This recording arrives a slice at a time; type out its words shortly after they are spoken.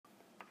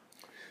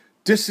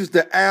This is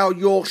the Al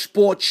York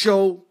Sports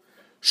Show.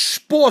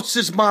 Sports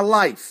is my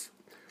life.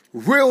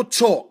 Real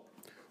talk.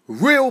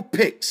 Real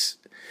picks.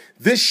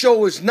 This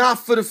show is not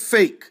for the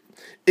fake.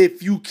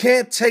 If you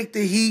can't take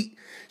the heat,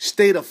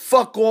 stay the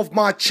fuck off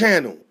my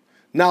channel.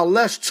 Now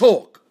let's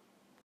talk.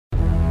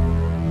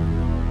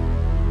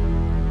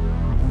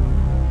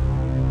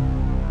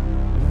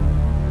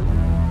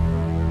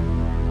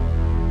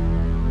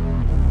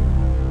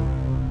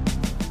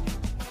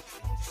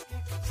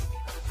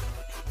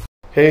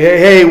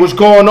 Hey, what's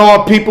going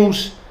on,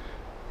 peoples?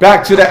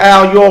 Back to the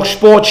Al York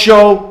Sports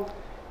Show.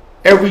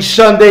 Every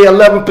Sunday,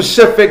 11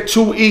 Pacific,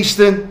 2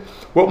 Eastern,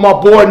 with my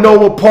boy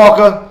Noah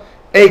Parker,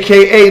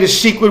 a.k.a. The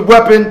Secret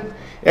Weapon.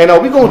 And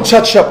we're going to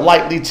touch up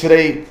lightly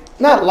today.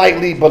 Not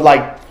lightly, but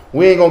like,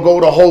 we ain't going to go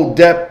the whole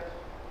depth,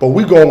 but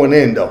we going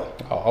in, though.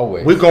 Oh,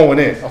 always. We're going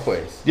in.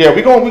 Always. Yeah,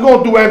 we're going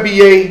to do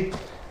NBA.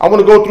 I want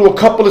to go through a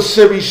couple of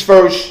series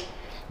first.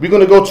 We're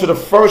going to go to the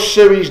first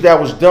series that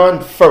was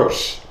done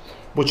first,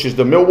 which is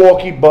the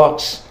Milwaukee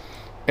Bucks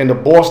and the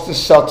Boston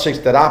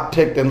Celtics that I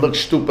picked and looked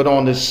stupid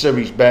on this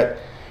series bet.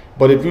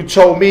 But if you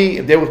told me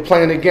if they was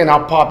playing again, I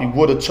probably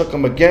would have took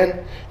them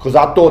again because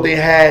I thought they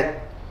had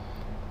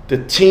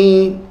the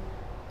team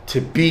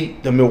to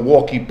beat the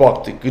Milwaukee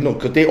Bucks,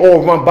 because they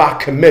all run by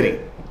committee.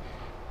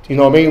 You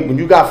know what I mean? When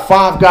you got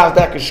 5 guys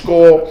that can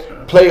score,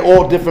 play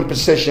all different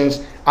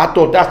positions, I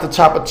thought that's the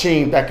type of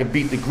team that could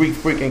beat the Greek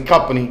freaking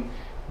company.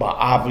 But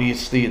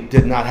obviously, it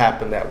did not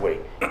happen that way.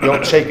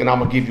 Your take, and I'm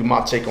going to give you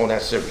my take on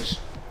that series.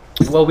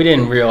 Well, we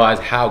didn't realize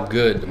how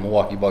good the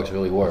Milwaukee Bucks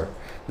really were.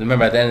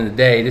 Remember, at the end of the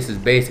day, this is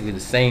basically the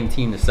same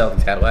team the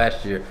Celtics had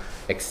last year,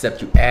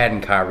 except you add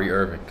in Kyrie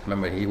Irving.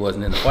 Remember, he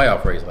wasn't in the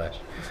playoff race last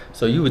year.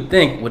 So you would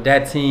think with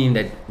that team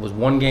that was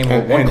one game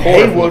or one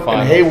quarter from the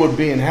finals, Hayward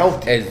being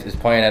healthy is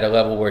playing at a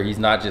level where he's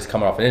not just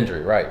coming off an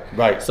injury, right?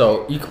 Right.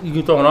 So you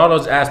can throw in all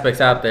those aspects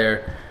out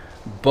there.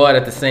 But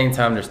at the same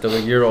time, they're still a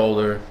year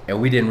older, and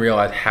we didn't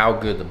realize how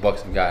good the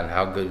Bucks have gotten,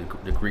 how good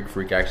the Greek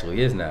Freak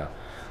actually is now.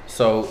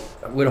 So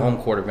with a home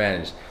court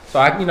advantage, so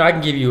I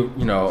can give you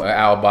an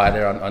alibi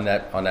there on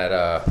that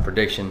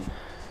prediction.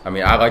 I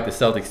mean, I like the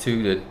Celtics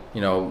too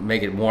to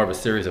make it more of a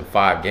series of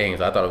 5 games.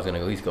 I thought it was going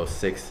to at least go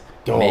 6,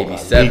 maybe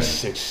 7. At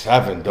least 6,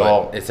 7,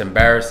 dog. But it's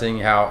embarrassing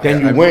how.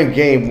 Then you win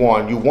game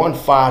 1. You won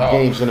 5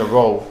 games in a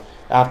row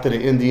after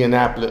the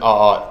Indiana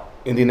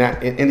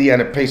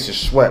Pacers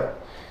swept.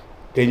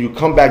 Then you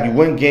come back, you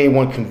win game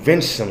 1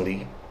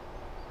 convincingly,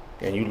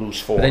 and you lose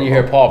 4. But then you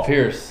hear Paul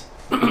Pierce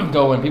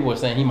go, and people were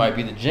saying he might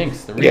be the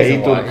jinx. The reason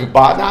he threw the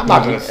kibosh. I'm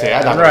not going to say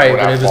that. Right,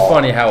 but it was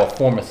funny how a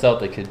former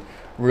Celtic could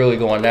really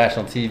go on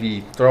national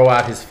TV, throw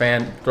his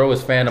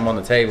fandom on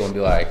the table, and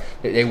be like,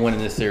 "They win in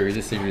this series.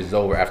 This series is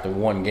over after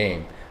 1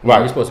 game." Right.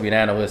 You're supposed to be an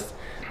analyst,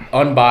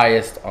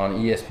 unbiased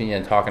on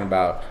ESPN, talking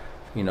about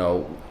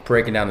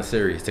breaking down the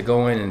series. To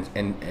go in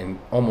and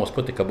almost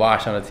put the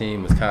kibosh on a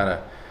team was kind of.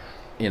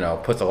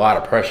 Puts a lot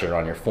of pressure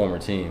on your former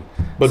team.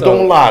 But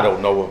don't lie though,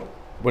 Noah.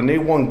 When they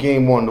won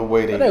game 1 the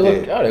way they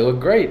did, they look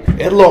great.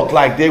 It looked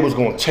like they was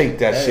going to take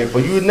that shit.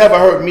 But you never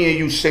heard me and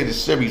you say the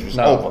series was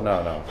over.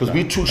 No. Because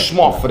we too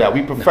smart for that.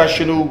 We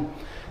professional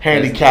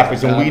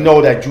handicappers, and we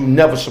know that you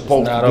never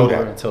supposed to do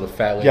that. Until the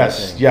fat lady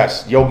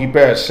Yes. Yogi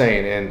Berra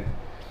saying.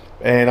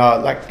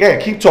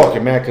 And keep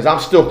talking, man, because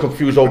I'm still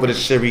confused over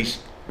this series.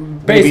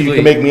 Maybe you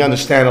can make me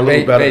understand a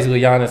little better.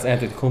 Basically, Giannis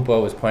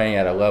Antetokounmpo is playing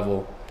at a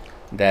level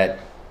that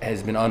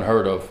has been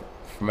unheard of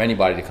from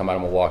anybody to come out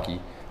of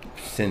Milwaukee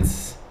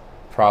since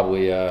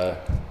probably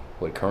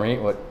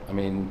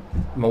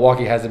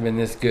Milwaukee hasn't been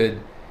this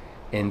good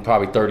in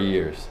probably 30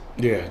 years.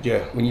 Yeah.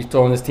 When you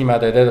throwing this team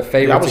out there, they're the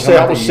favorites.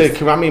 I would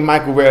say,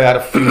 Michael Redd had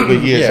a few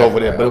good years over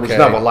there, but it was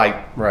never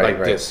like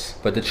this.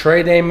 But the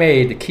trade they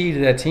made, the key to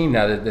that team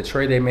now, the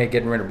trade they made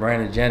getting rid of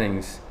Brandon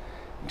Jennings,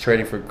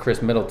 trading for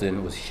Chris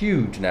Middleton was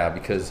huge now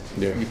because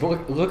you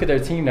look at their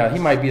team now, he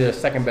might be their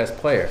second best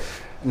player.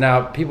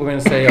 Now, people are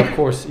going to say, of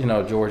course,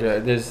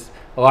 Georgia, there's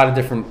a lot of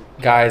different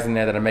guys in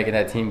there that are making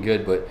that team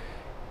good, but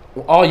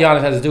all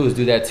Giannis has to do is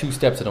do that 2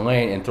 steps to the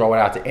lane and throw it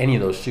out to any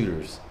of those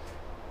shooters.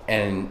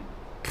 And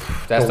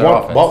that's their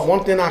offense. But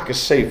one thing I could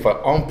say for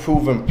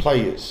unproven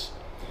players,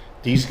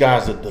 these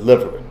guys are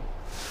delivering.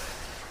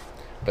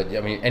 But,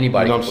 anybody. You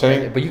know what I'm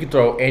saying? But you can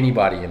throw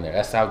anybody in there.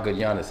 That's how good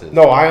Giannis is.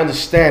 No, I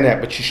understand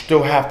that, but you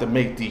still have to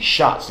make these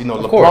shots.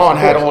 LeBron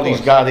had all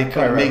these guys, they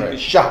couldn't make the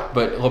shot.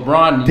 But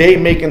LeBron... They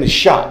making the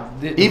shot.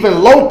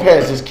 Even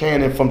Lopez is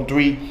cannon from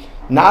 3,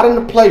 not in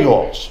the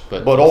playoffs,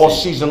 but all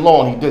season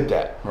long he did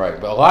that. Right,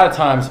 but a lot of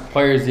times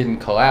players didn't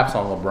collapse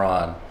on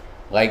LeBron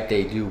like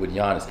they do with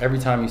Giannis. Every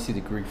time you see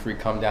the Greek Freak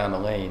come down the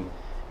lane,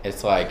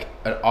 it's like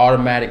an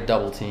automatic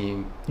double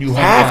team. You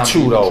have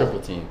to, though. Triple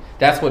team.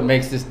 That's what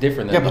makes this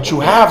different. But you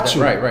have to.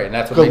 Right. And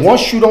that's what because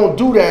once you don't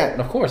do that,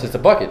 of course, it's a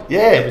bucket.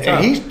 Yeah,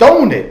 and he's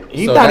throwing it.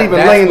 He's not even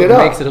laying it up.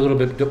 That makes it a little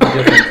bit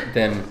different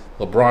than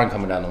LeBron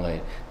coming down the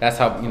lane. That's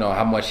how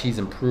how much he's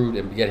improved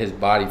and get his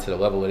body to the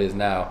level it is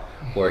now,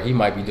 where he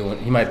might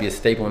be a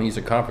staple in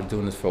Eastern Conference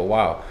doing this for a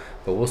while.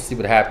 But we'll see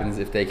what happens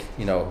if they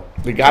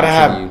they gotta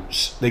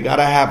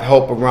have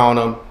help around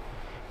them,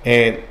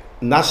 and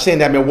not saying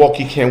that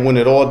Milwaukee can't win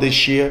it all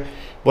this year,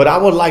 but I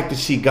would like to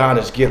see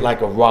Giannis get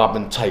like a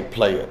Robin type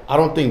player. I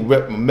don't think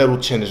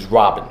Middleton is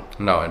Robin.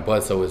 No, and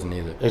Bledsoe isn't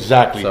either.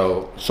 Exactly.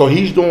 So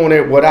he's doing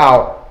it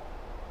without,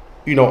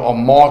 a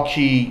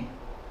marquee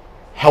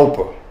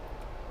helper.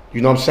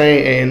 You know what I'm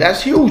saying? And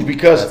that's huge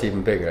because that's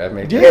even bigger.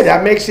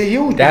 That makes it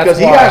huge because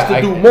he has to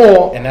do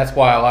more. And that's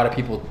why a lot of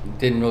people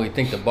didn't really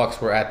think the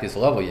Bucks were at this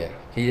level yet.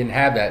 He didn't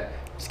have that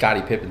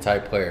Scottie Pippen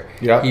type player.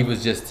 Yeah. He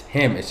was just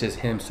him. It's just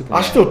him,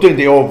 Superman. I still think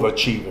they're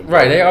overachieving.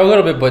 Right, they are a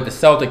little bit, but the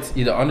Celtics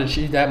either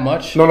underachieved that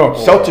much. No,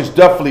 Celtics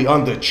definitely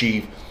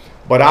underachieved.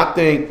 But I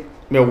think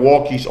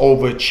Milwaukee's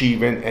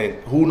overachieving, and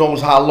who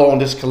knows how long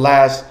this can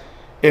last.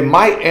 It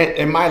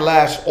might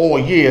last all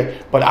year,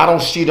 but I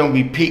don't see them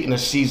repeating a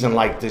season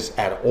like this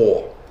at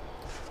all.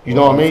 You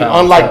know what I mean?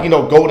 Unlike,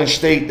 Golden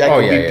State that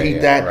can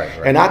repeat that.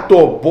 Right. And I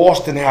thought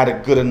Boston had a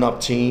good enough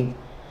team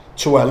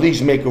to at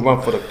least make a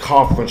run for the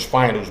conference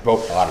finals, bro.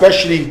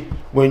 Especially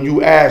when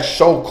you add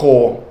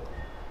so-called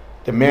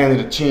the man of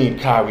the team,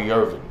 Kyrie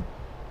Irving.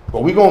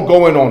 But we're going to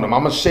go in on him.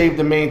 I'm going to save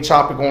the main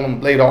topic on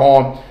him later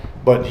on.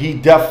 But he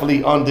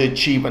definitely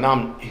underachieved, and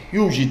I'm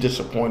hugely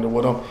disappointed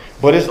with him.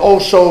 But it's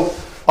also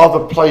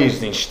other players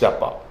didn't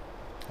step up.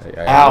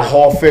 Al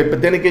Horford.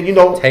 But then again,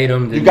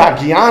 Tatum, you got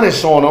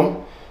Giannis on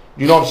them.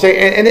 You know what I'm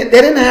saying? And they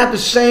didn't have the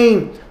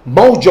same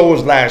mojo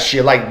as last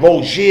year. Like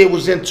Rozier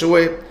was into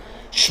it.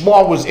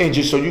 Smart was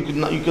injured, so you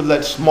could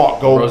let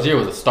Smart go. Rozier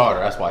was a starter.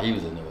 That's why he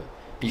was into it.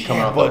 He's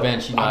coming off the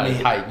bench. He's not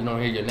as hype. You don't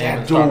hear your name.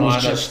 That dude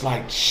was just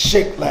like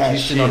sick last year. You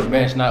sitting on the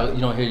bench.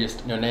 You don't hear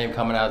your name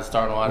coming out of the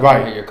starting lineup. Right. You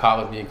don't hear your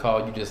college being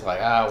called. You just like,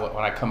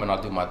 when I come in,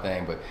 I'll do my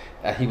thing.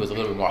 But he was a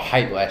little bit more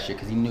hype last year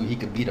because he knew he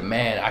could be the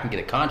man. I can get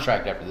a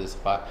contract after this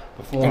if I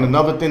perform. And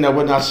another thing that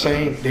we're not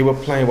saying, they were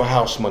playing with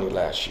house money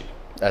last year.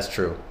 That's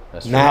true.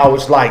 Now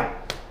it's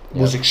like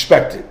was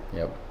expected.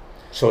 Yep.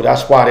 So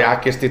that's why I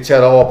guess they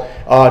tell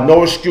all.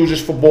 No excuses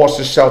for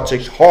Boston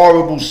Celtics.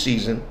 Horrible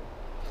season.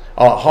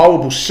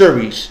 Horrible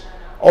series.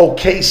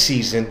 Okay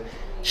season.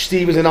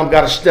 Stevens and them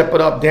got to step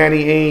it up.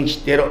 Danny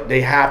Ainge,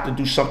 they have to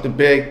do something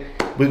big.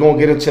 We're going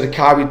to get into the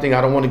Kyrie thing.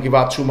 I don't want to give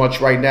out too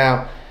much right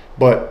now.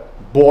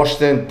 But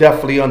Boston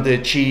definitely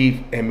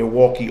underachieved and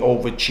Milwaukee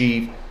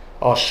overachieved.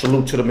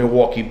 Salute to the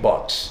Milwaukee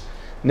Bucks.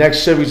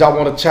 Next series I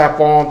want to tap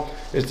on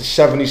is the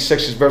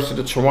 76ers versus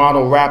the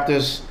Toronto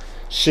Raptors.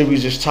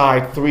 Series is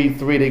tied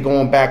 3-3. They're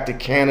going back to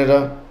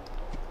Canada.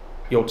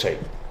 Yo, tape.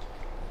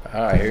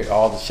 All right, here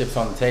all the chips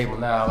on the table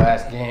now.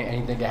 Last game,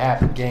 anything can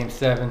happen. Game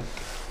 7.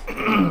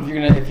 If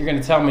you're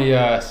gonna tell me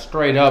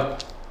straight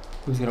up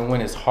who's gonna win,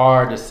 it's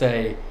hard to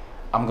say.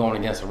 I'm going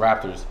against the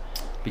Raptors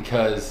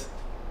because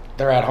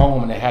they're at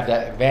home and they have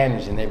that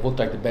advantage, and they've looked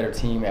like the better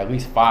team at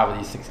least 5 of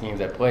these 6 games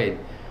they played.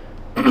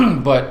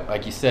 But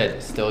like you said,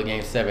 it's still a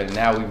Game 7, and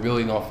now we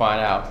really gonna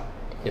find out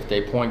if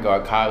their point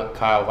guard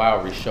Kyle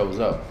Lowry shows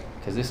up,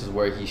 because this is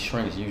where he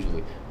shrinks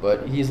usually.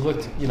 But he's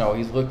looked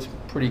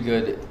pretty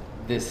good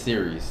this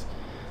series.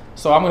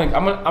 So I'm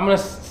gonna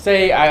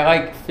say I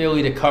like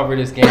Philly to cover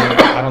this game.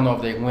 I don't know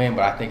if they win,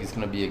 but I think it's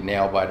gonna be a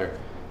nail biter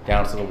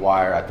down to the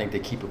wire. I think they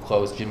keep it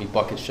close. Jimmy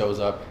Bucket shows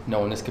up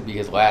knowing this could be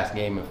his last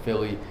game in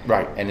Philly.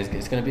 Right. And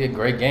it's gonna be a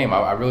great game.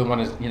 I really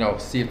want to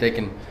see if they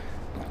can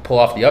pull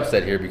off the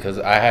upset here, because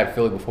I had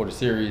Philly before the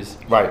series.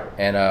 Right.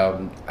 And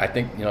I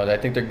think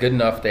they're good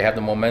enough. They have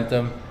the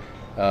momentum.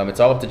 It's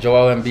all up to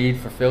Joel Embiid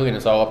for Philly, and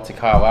it's all up to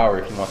Kyle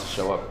Lowry if he wants to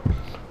show up.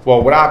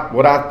 Well, what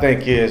I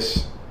think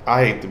is,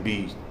 I hate to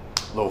be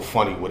a little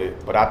funny with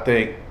it, but I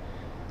think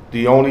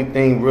the only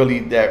thing really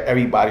that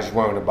everybody's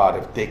worrying about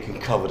if they can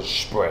cover the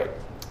spread.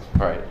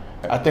 Right.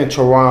 I think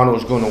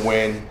Toronto's going to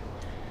win.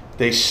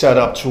 They set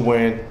up to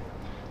win.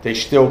 They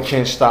still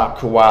can't stop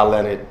Kawhi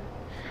Leonard.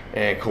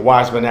 And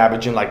Kawhi's been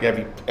averaging like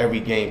every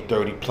game,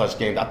 30-plus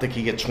games. I think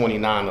he hit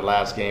 29 the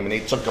last game, and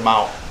they took him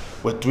out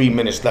with 3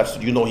 minutes left, so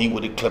he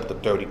would have clipped the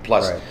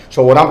 30-plus. Right.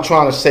 So what I'm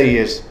trying to say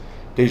is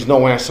there's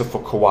no answer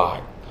for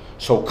Kawhi.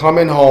 So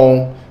coming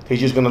home, they're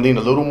just going to lean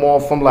a little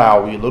more from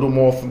Lowry, a little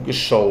more from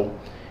Gasol,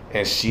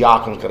 and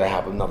Siakam's going to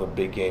have another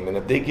big game. And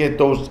if they get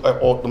those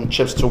them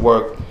chips to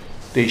work,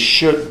 they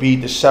should beat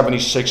the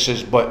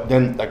 76ers. But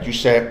then, like you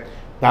said,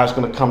 now it's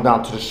going to come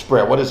down to the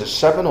spread. What is it,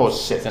 7 or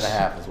 6?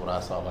 6.5 is what I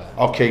saw last.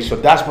 Okay, so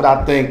that's what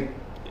I think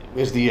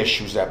is the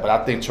issues at. But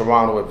I think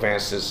Toronto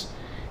advances.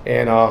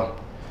 And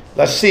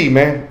let's see,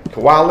 man.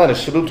 Kawhi Leonard.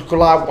 Salute to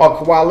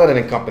Kawhi Leonard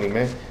and company,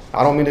 man.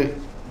 I don't mean to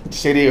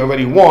say they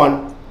already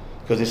won,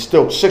 because it's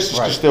still Sixers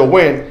can still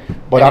win.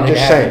 But I'm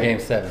just saying. Game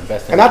 7,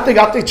 best. And I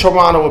think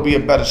Toronto will be a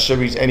better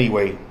series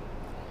anyway.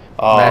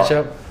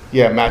 Matchup.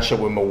 Yeah, matchup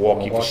with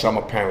Milwaukee for some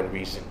apparent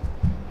reason.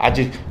 I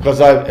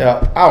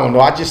don't know.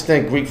 I just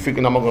think Greek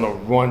freaking them are gonna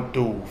run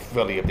through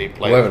Philly if they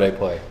play. Whoever they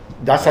play.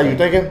 That's how you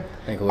thinking?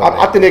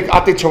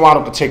 I think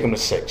Toronto could take them to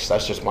 6.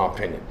 That's just my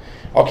opinion.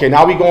 Okay,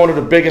 now we go into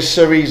the biggest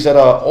series out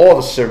of all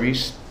the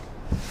series.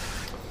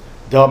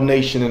 Dub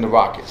Nation and the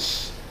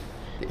Rockets.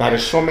 Now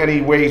there's so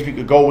many ways we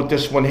could go with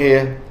this one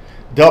here.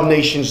 Dub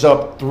Nation's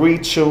up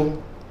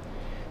 3-2.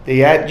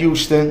 They at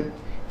Houston.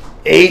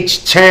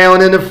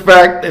 H-Town in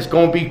effect. It's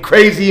gonna be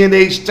crazy in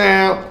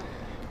H-Town.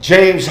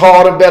 James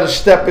Harden better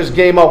step his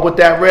game up with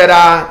that red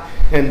eye.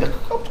 And the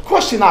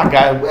question I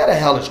got is, where the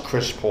hell is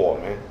Chris Paul,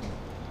 man?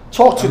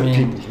 Talk to the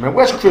people, man.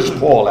 Where's Chris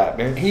Paul at,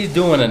 man? He's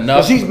doing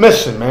enough. Because he's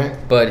missing, man.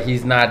 But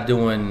he's not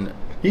doing.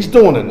 He's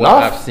doing enough.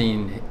 What I've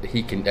seen,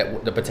 he can.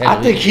 The potential.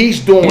 I think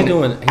he's doing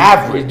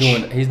average.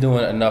 He's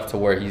doing enough to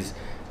where he's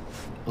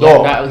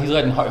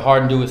letting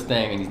Harden do his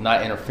thing, and he's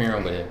not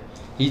interfering with it.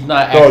 He's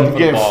not. Dog, you're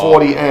getting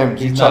 40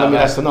 M's. You telling me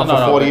that's enough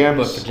for 40 M's?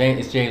 But for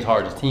James, it's James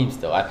Harden's team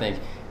still. I think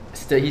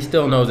he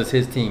still knows it's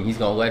his team. He's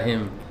gonna let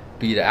him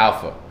be the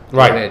alpha.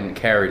 Right. Go ahead and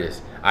carry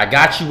this. I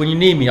got you when you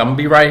need me. I'm gonna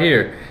be right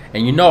here.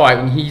 And you know,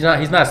 he's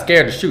not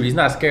scared to shoot. He's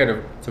not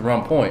scared to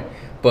run point.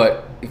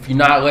 But if you're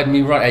not letting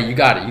me run, hey, you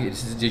got it.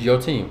 This is just your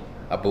team.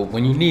 But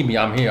when you need me,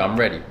 I'm here. I'm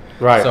ready.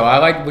 Right. So I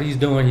like what he's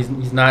doing.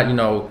 He's not,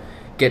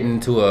 getting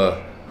into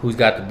a who's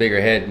got the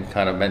bigger head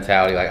kind of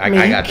mentality. Like I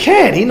got. He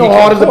can. He know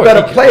Harden's a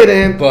better player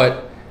than him.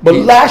 But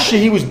last year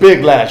he was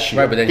big. Last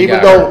year, right? But then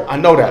even though I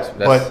know that,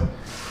 but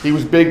he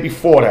was big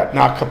before that.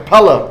 Now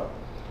Capella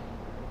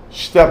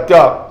stepped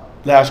up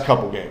last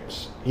couple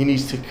games. He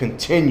needs to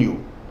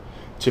continue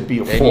to be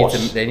a force.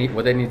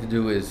 What they need to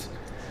do is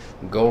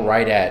go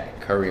right at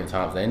Curry and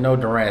Thompson. They know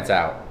Durant's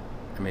out.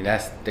 I mean,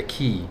 that's the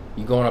key.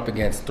 You're going up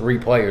against three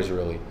players,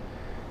 really.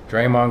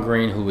 Draymond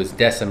Green, who is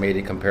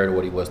decimated compared to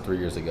what he was 3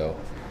 years ago.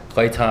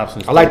 Klay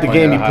Thompson. I like the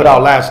game he put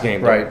out last game,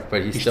 though. Right,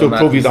 but he's still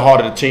proved he's the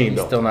heart of the team,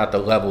 though. He's still not the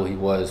level he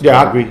was.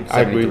 Yeah, I agree.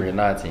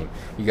 73-9 team.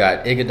 You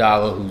got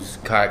Iguodala, who's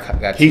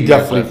got. He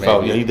definitely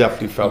fell. Yeah, he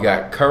definitely fell. You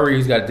got Curry,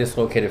 who's got a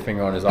dislocated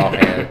finger on his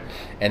offhand,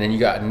 and then you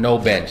got no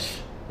bench.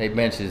 They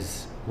bench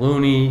is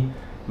Looney,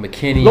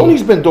 McKinney.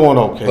 Looney's been doing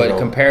okay, but though.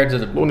 compared to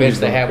the bench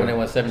they had when they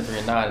went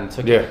 73-9 and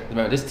took it.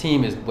 Remember, this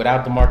team is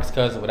without DeMarcus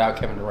Cousins, without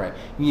Kevin Durant.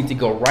 You need to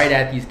go right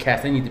at these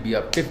cats. They need to be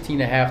up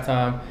 15 at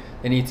halftime.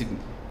 They need to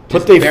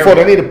put their foot.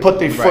 They need to put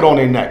their foot on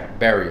their neck.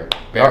 Barrier.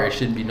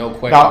 Shouldn't be no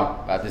question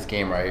about this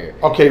game right here.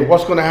 Okay,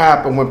 what's going to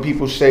happen when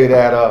people say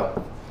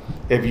that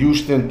if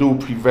Houston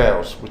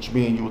prevails, which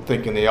me and you were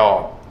thinking they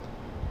are?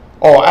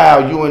 Oh,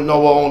 Al, you and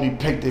Noah only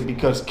picked it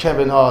because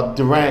Kevin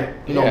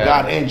Durant,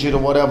 got injured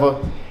or whatever.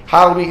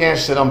 How do we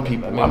answer them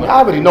people? I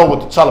already know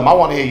what to tell them. I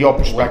want to hear your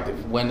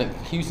perspective. When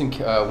Houston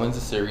wins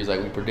the series,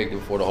 like we predicted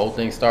before the whole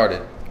thing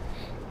started,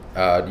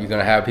 you're going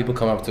to have people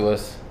come up to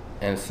us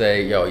and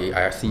say, yo,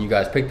 I've seen you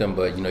guys pick them,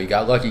 but, you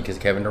got lucky because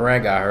Kevin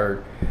Durant got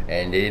hurt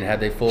and they didn't have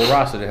their full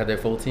roster. They had their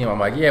full team. I'm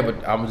like, yeah, but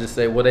I'm going to just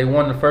say, well, they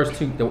won the first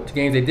two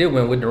games they did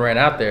win with Durant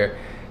out there.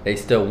 They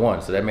still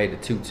won, so that made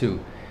it 2-2.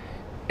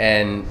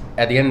 And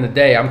at the end of the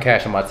day, I'm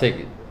cashing my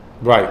ticket.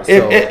 Right.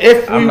 So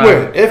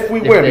if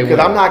we win, because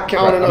I'm not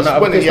counting us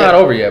winning yet. It's not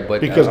over yet, but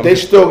because they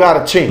still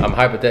got a team. I'm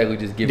hypothetically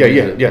just giving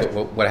you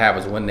what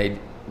happens when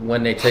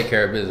they take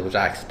care of business, which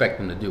I expect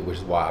them to do, which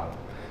is why I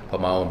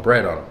put my own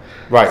bread on them.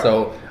 Right.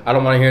 So I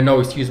don't want to hear no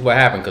excuse what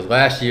happened, because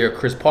last year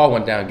Chris Paul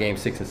went down game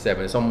 6 and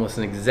 7. It's almost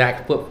an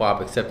exact flip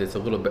flop, except it's a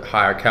little bit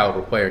higher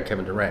caliber player than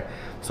Kevin Durant.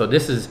 So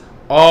this is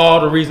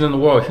all the reason in the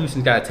world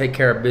Houston's got to take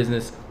care of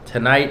business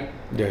tonight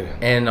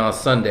and on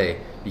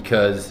Sunday,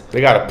 because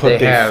they got to put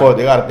their foot.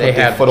 They got to put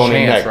their foot on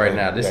their neck right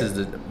now. This is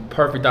the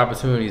perfect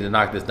opportunity to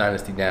knock this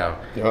dynasty down.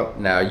 Yep.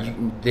 Now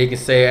they can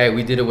say, "Hey,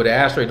 we did it with the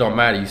Astros." It don't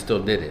matter. You still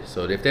did it.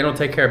 So if they don't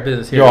take care of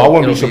business here, I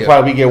wouldn't be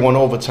surprised we get one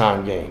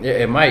overtime game. Yeah,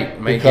 it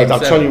might. Because I'm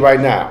telling you right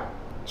now,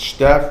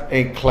 Steph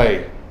and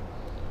Klay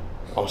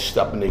are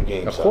stepping their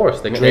games up. Of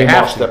course, they're gonna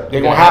have to.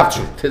 They're gonna have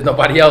to. There's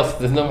nobody else.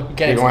 They're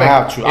gonna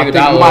have to. I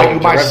think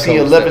you might see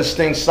a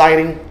Livingston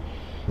sighting.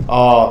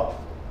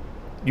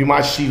 You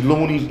might see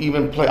Looney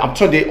even play. I'm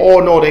telling you, they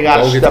all know they got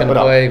to step it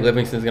up.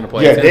 Livingston's going to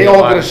play. Yeah, they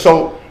all going to.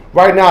 So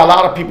right now, a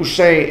lot of people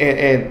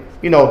saying,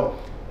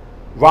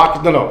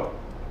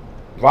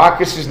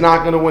 Rockets is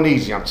not going to win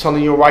easy. I'm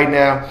telling you right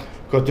now,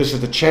 because this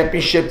is the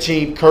championship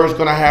team. Kerr's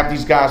going to have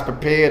these guys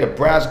prepared. The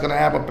Brad's going to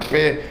have them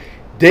prepared.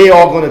 They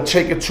are going to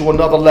take it to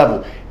another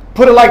level.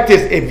 Put it like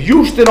this: if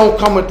Houston don't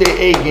come with their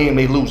A game,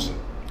 they losing.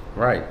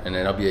 Right, and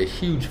then it'll be a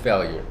huge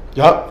failure.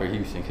 For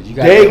Houston, because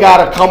they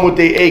got to come with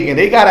their A game.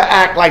 They got to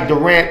act like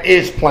Durant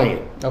is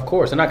playing. Of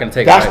course, they're not going to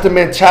take. That's the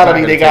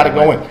mentality they got to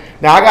go in.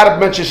 Now I got to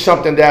mention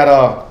something that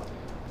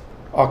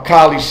a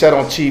colleague said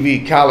on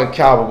TV, Colin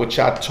Coward, which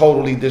I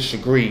totally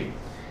disagree.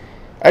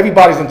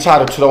 Everybody's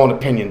entitled to their own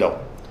opinion, though.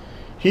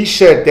 He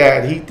said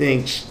that he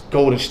thinks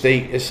Golden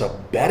State is a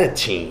better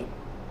team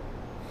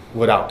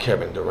without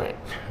Kevin Durant.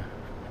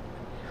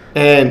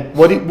 And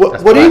what he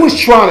was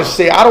trying to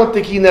say, I don't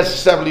think he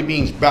necessarily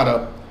means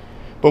better.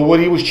 But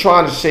what he was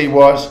trying to say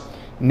was,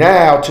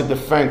 now to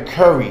defend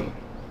Curry,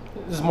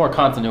 there's more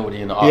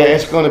continuity in the offense. Yeah,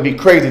 it's going to be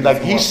crazy.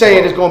 Like he's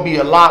saying, there's going to be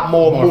a lot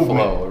more movement.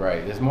 Flow,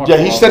 right? There's more. Yeah,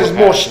 he said it's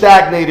more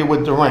stagnated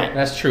with Durant.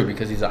 That's true,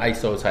 because he's an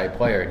ISO type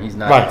player, and he's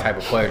not the type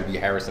of player to be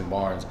Harrison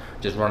Barnes,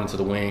 just running to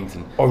the wings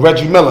or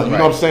Reggie Miller. You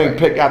know what I'm saying?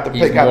 Pick out the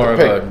pick out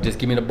the pick. Just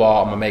give me the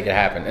ball, I'm gonna make it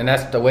happen, and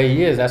that's the way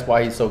he is. That's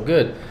why he's so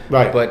good.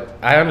 Right. But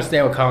I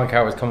understand where Colin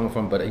Coward's coming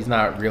from, but he's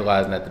not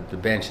realizing that the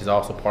bench is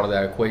also part of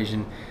that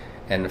equation.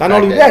 And not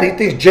only that, he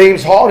thinks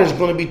James Harden is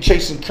going to be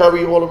chasing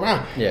Curry all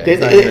around. Yeah,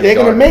 they're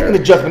going to make an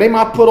adjustment. They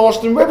might put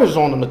Austin Rivers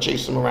on him to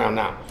chase him around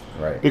now.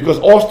 Right. Because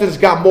Austin's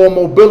got more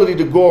mobility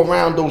to go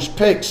around those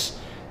picks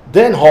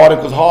than Harden,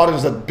 because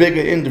Harden's a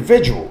bigger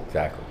individual.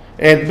 Exactly.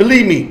 And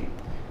believe me,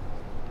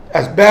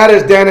 as bad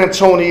as Dan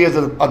Antoni is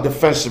a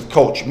defensive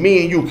coach,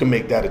 me and you can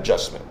make that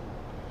adjustment.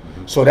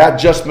 Mm-hmm. So that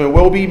adjustment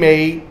will be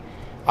made.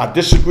 I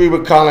disagree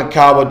with Colin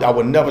Cowherd. I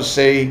would never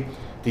say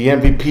the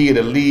MVP of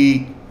the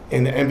league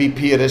and the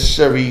MVP of this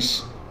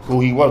series, who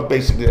he was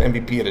basically the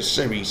MVP of the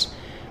series,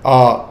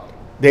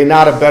 they're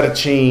not a better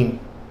team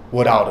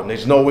without him.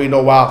 There's no way,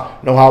 no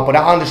how. But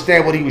I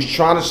understand what he was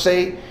trying to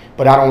say,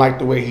 but I don't like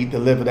the way he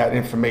delivered that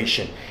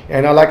information.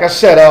 And like I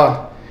said,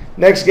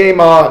 next game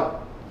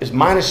is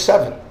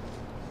 -7.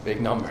 Big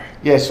number.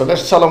 Yeah, so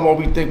let's tell them what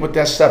we think with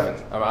that 7.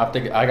 I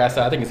think, like I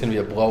said, I think it's going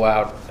to be a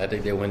blowout. I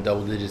think they win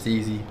double digits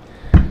easy.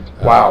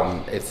 Wow.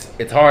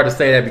 It's hard to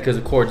say that because,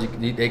 of course,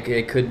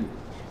 they could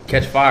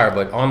catch fire.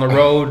 But on the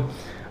road,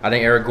 I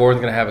think Eric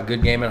Gordon's going to have a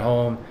good game at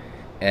home.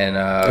 And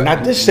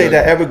I did say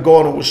that Eric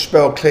Gordon would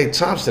spell Klay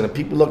Thompson, and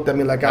people looked at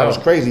me like I was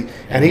crazy.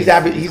 And he's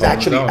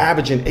actually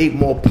averaging 8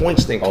 more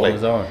points than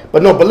Klay.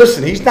 But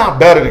listen, he's not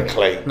better than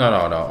Klay.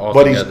 No.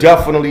 But he's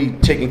definitely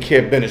taking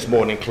care of business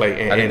more than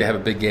Klay. I think they have a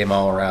big game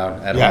all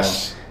around at home.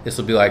 This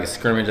will be like a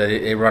scrimmage.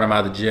 They run him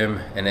out of the gym,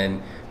 and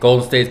then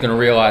Golden State's going to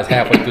realize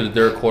halfway through the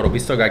third quarter, we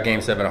still got Game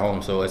 7 at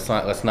home, so let's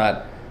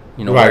not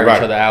wear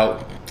each other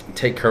out.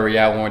 Take Curry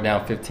out when we're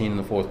down 15 in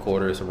the fourth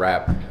quarter. It's a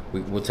wrap.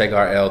 We'll take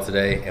our L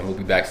today, and we'll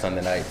be back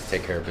Sunday night to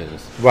take care of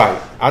business. Right.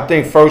 I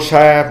think first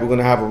half we're going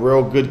to have a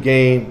real good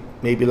game,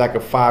 maybe like a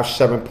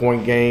 5-7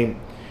 point game.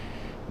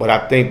 But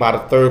I think by the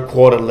third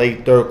quarter,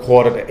 late third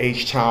quarter, the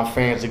H-Town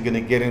fans are going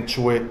to get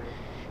into it.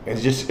 And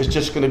it's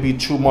just going to be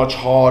too much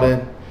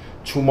Harden,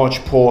 too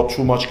much Paul,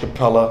 too much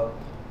Capella.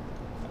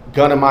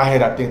 Gun in my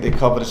head, I think they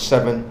cover the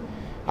 7.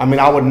 I mean,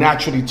 I would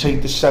naturally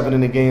take the 7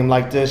 in a game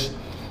like this.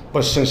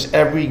 But since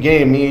every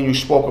game, me and you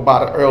spoke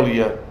about it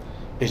earlier,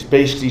 it's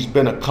basically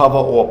been a cover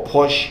or a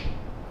push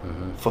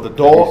for the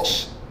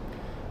Dogs.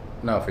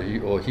 No, for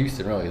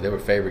Houston, really. They were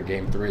favored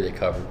Game 3, they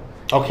covered.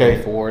 Okay.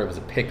 Game 4, it was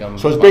a pick 'em.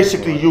 So it's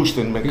basically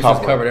Houston been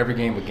covered. Covered every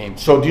game but Game 2.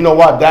 So do you know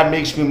what? That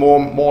makes me more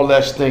or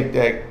less think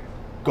that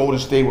Golden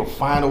State will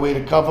find a way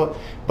to cover,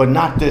 but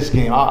not this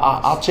game.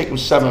 I'll take them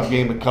 7th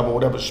game to cover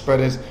whatever the spread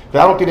is. But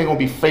I don't think they're going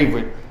to be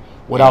favored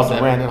without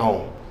Durant at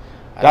home.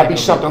 That'd be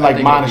something like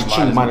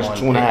 -2,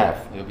 -2.5.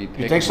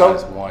 You think so?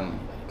 -1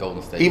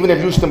 Golden State. Even if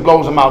Houston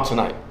blows them out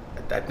tonight.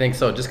 I think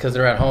so, just because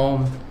they're at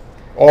home.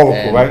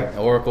 Oracle, right?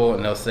 Oracle,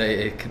 and they'll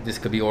say this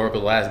could be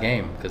Oracle's last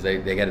game because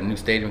they got a new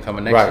stadium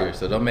coming next year.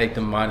 So they'll make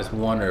them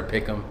 -1 or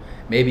pick them,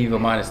 maybe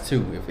even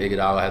 -2 if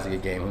Iguodala has a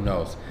good game. Who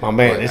knows? My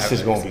man, this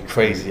is going to be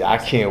crazy. I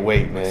can't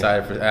wait, man.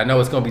 Excited for. I know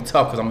it's going to be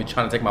tough because I'm gonna be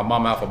trying to take my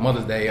mom out for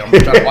Mother's Day. I'm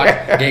trying to watch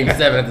Game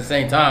 7 at the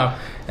same time,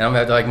 and I'm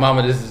gonna have to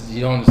Mama,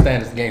 you don't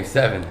understand. It's Game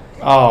 7.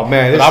 Oh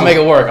man, I'll make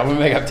it work. I'm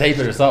gonna tape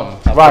it or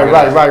something.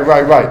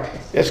 Right.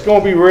 It's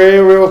gonna be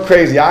real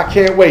crazy. I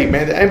can't wait,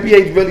 man. The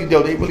NBA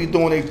really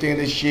doing their thing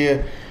this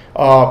year.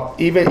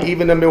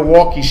 Even the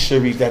Milwaukee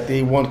series that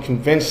they won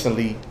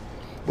convincingly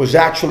was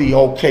actually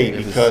okay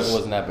because it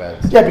wasn't that bad.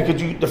 Yeah,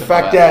 because the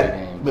fact that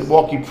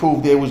Milwaukee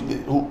proved they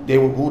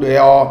were who they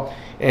are,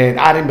 and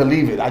I didn't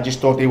believe it. I just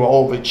thought they were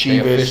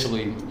overachievers. They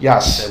officially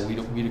said we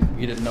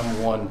the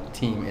 #1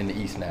 team in the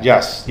East now.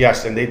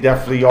 Yes, and they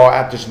definitely are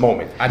at this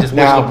moment. I just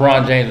wish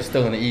LeBron James was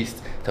still in the East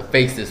to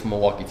face this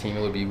Milwaukee team.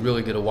 It would be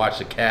really good to watch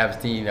the Cavs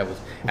team that was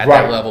at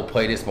that level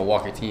play this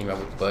Milwaukee team,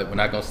 but we're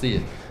not going to see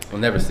it.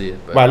 We'll never see it.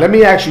 But. Right, let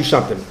me ask you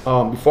something.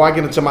 Before I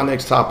get into my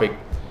next topic,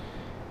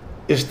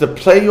 is the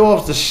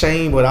playoffs the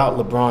same without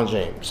LeBron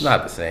James? It's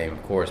not the same,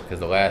 of course,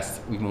 because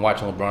we've been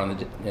watching LeBron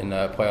in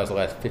the playoffs the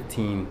last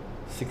 15,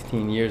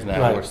 16 years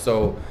now. Right.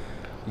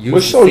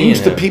 We're so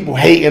used to people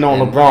hating on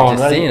LeBron,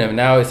 just right? Seeing him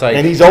now, it's like,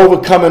 and he's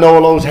overcoming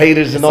all those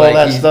haters and all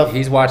that stuff.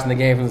 He's watching the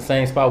game from the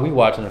same spot we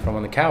watching it from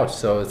on the couch,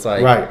 so it's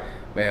like,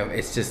 man,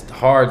 it's just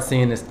hard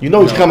seeing this. You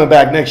know he's coming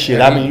back next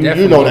year. I mean,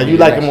 you know that. You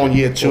like him on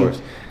year 2.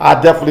 I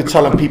definitely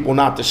telling people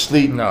not to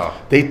sleep. No,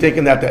 they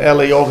thinking that the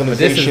LA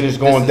organization is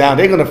going down.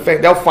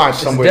 They'll find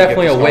somewhere. It's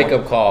definitely a wake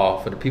up call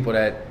for the people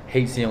that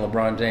hate seeing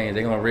LeBron James.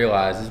 They're gonna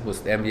realize this is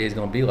what the NBA is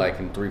gonna be like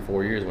in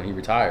 3-4 years when he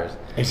retires.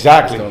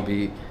 Exactly.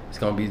 It's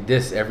gonna be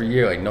this every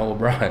year, like no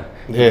LeBron.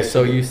 Yeah. We're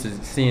so used to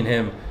seeing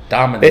him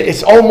dominate.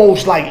 It's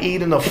almost like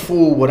eating a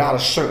food without a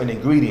certain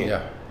ingredient. Yeah,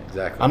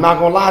 exactly. I'm not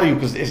gonna lie to you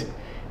because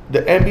the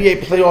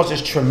NBA playoffs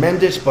is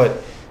tremendous,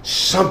 but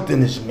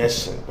something is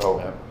missing, bro.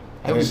 Yeah.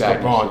 And it's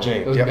LeBron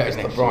James. Yep, it's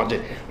LeBron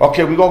James.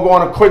 Okay, we're going to go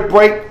on a quick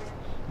break.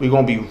 We're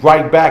going to be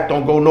right back.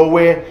 Don't go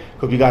nowhere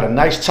because we got a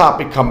nice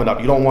topic coming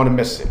up. You don't want to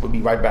miss it. We'll be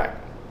right back.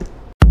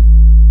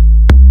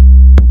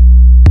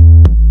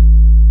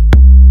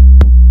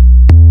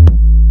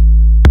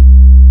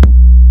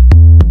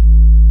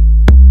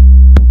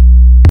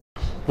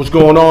 What's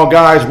going on,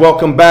 guys?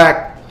 Welcome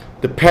back.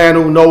 The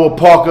panel, Noah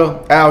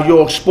Parker, Al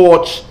York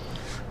Sports.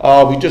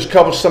 We just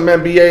covered some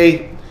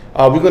NBA.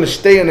 We're going to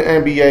stay in the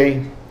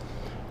NBA.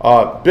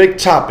 Big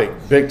topic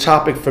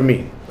for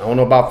me. I don't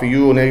know about for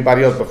you and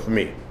anybody else, but for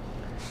me.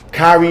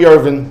 Kyrie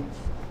Irving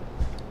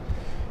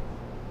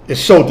is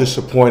so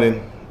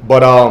disappointing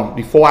But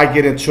before I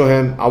get into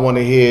him, I want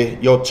to hear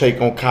your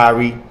take on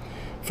Kyrie.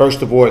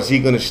 First of all, is he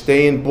going to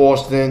stay in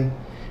Boston?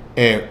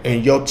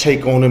 And your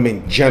take on him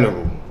in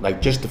general.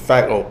 Like just the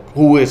fact of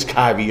who is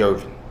Kyrie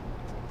Irving?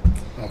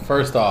 Well,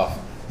 first off,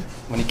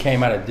 when he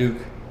came out of Duke,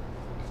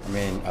 I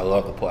mean, I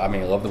love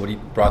what he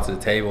brought to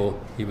the table.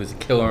 He was a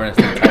killer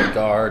instinct type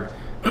guard.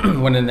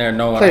 Went in there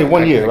knowing. Played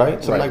 1 year,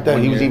 right? Something like that.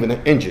 He was even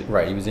injured.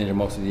 Right, he was injured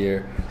most of the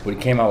year. When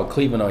he came out with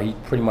Cleveland, though, he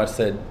pretty much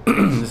said,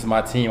 "This is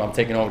my team. I'm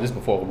taking over this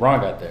before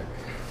LeBron got there."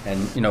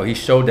 And he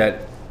showed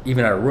that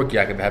even as a rookie,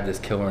 I could have this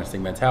killer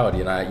instinct mentality.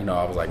 And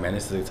I was like, man,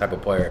 this is the type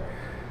of player,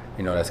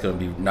 that's going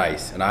to be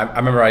nice. And I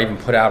remember I even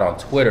put out on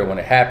Twitter when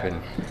it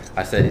happened,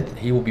 I said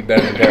he will be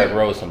better than Derrick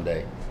Rose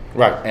someday.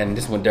 Right. And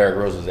this is when Derrick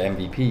Rose was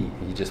MVP.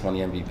 He just won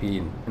the MVP,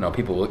 and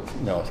people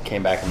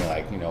came back and be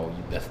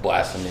like, that's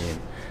blasphemy.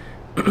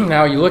 And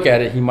now you look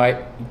at it, he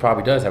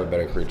probably does have a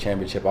better career,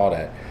 championship, all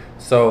that.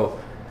 So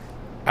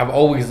I've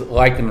always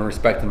liked him and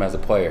respected him as a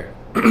player.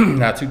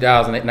 Now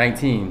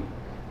 2019,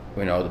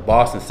 the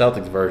Boston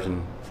Celtics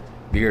version,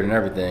 beard and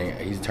everything,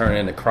 he's turning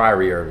into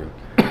Kyrie Irving.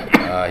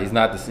 He's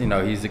not this,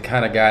 he's the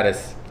kind of guy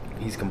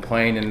he's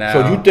complaining now.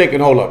 So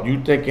you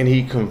thinking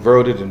he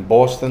converted in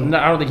Boston? No,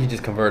 I don't think he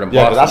just converted in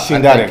Boston. Yeah, because I've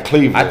seen that in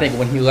Cleveland. I think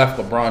when he left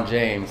LeBron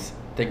James,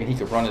 thinking he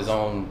could run his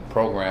own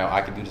program,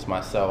 I could do this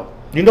myself.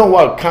 You know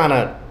what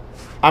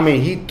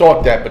he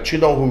thought that, but you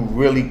know who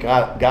really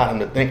got him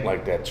to think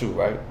like that too,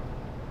 right?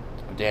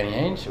 Danny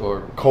Ainge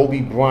or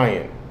Kobe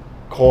Bryant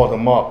called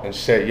him up and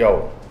said,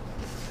 yo,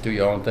 do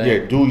your own thing.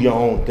 Yeah, do your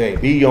own thing.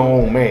 Be your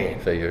own man.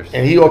 Figures.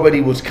 And he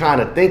already was kind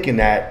of thinking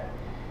that,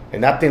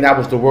 and I think that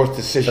was the worst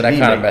decision. So that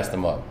kind of messed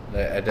him up.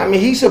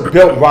 He's a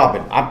built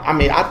Robin.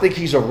 I think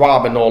he's a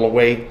Robin all the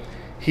way.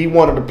 He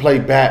wanted to play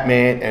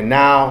Batman, and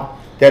now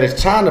that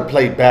it's time to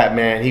play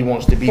Batman, he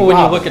wants to be Robin.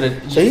 When you look at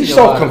it, so he's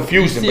so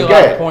confusing. You see a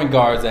lot of point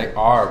guards that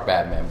are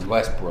Batman.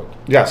 Westbrook.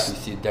 Yes. You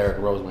see Derrick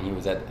Rose when he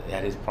was at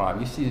his prime.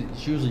 You see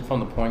it's usually from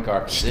the point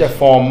guard position.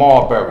 Stephon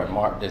Marbury.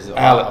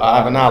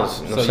 Ivan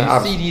Allison. So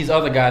you see these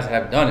other guys that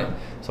have done it.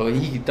 So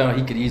he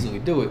could easily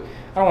do it.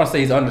 I don't want to say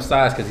he's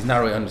undersized because he's not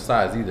really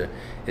undersized either.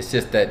 It's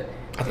just that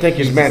I think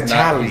his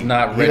mentality. He's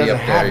not ready up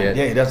there yet.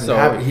 Yeah, he doesn't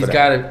have it. He's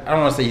got to. I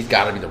don't want to say he's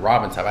got to be the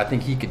Robin type. I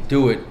think he could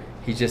do it.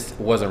 He just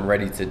wasn't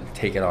ready to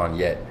take it on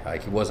yet.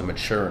 Like he wasn't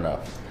mature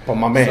enough. But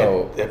my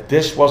man, if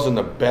this wasn't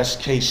the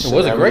best case scenario,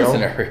 it was a great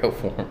scenario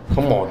for him.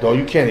 Come on, though,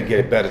 you can't get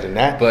it better than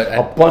that. But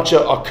a bunch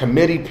of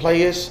committee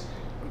players.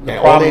 The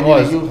problem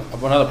was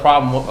another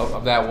problem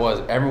of that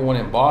was everyone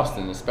in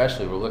Boston,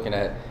 especially, were looking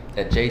at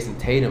that Jason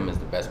Tatum is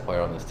the best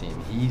player on this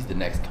team. He's the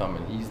next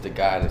coming. He's the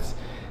guy that's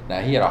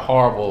now he had a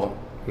horrible.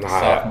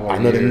 I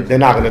know they're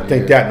not going to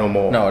think that no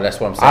more. No, that's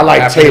what I'm saying. I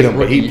like Tatum,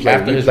 but he played.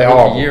 After his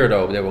rookie year,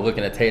 though, they were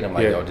looking at Tatum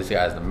like, this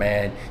guy's the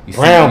man.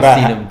 Brown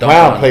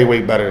played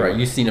way better. Right,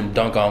 you seen him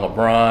dunk on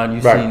LeBron.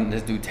 You seen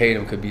this dude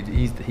Tatum could be.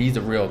 He's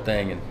the real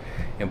thing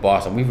in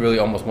Boston. We really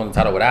almost won the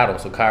title without him.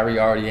 So Kyrie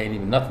already ain't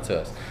even nothing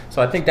to us.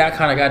 So I think that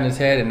kind of got in his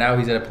head, and now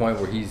he's at a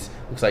point where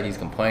looks like he's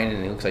complaining,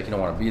 and he looks like he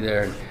don't want to be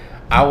there. And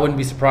I wouldn't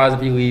be surprised if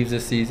he leaves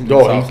this season.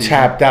 No, he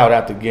tapped out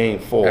after Game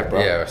 4,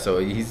 bro. Yeah, so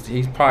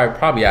he's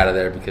probably out of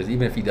there because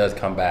even if he does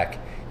come back,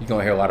 you're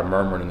gonna hear a lot of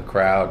murmuring in the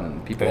crowd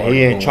and people. And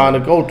he ain't trying to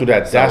go through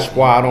that. That's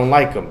why I don't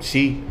like him.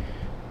 See,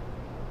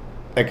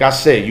 like I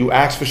said, you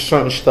ask for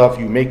certain stuff,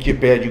 you make your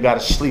bed, you got to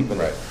sleep in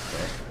it.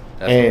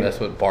 That's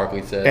what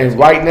Barkley said. And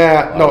right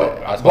now,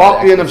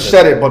 Barkley and them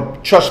said it,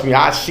 but trust me,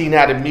 I seen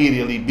that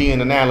immediately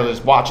being an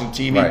analyst watching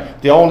TV.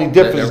 Right. The only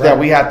difference is that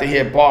we have to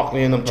hear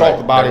Barkley and them talk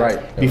about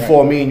it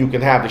before me and you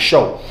can have the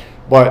show.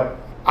 But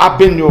I've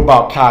been new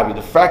about Kyrie.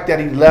 The fact that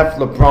he left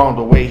LeBron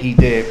the way he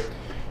did,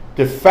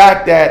 the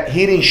fact that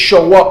he didn't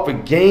show up for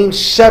Game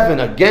 7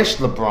 against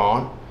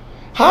LeBron,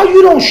 how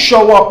you don't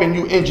show up and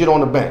you injured on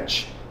the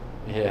bench?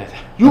 Yeah.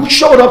 You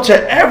showed up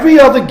to every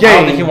other game. I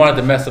don't think he wanted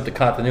to mess up the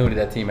continuity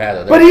that team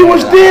had. But he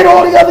was there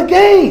all the other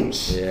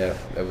games. Yeah.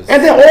 And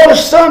then all of a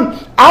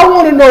sudden, I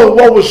want to know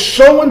what was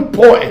so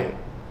important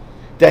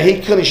that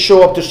he couldn't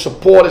show up to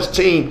support his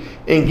team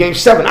in Game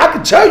 7. I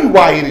can tell you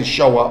why he didn't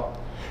show up.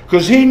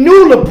 Because he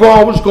knew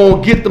LeBron was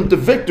going to get them to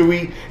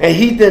victory, and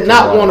he did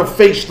not want to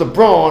face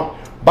LeBron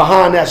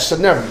behind that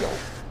scenario.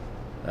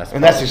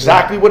 That's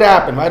exactly what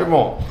happened, right or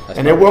wrong.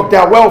 And it worked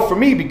out well for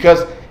me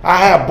because I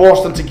had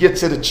Boston to get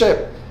to the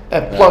chip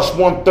at plus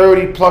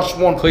 130, plus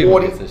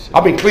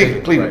 140.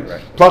 Cleveland.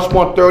 Right. Plus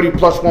 130,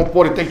 plus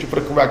 140. Thank you for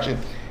the correction.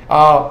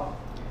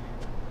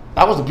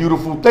 That was a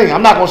beautiful thing.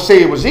 I'm not going to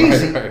say it was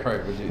easy.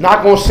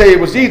 Not going to say it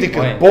was easy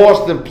because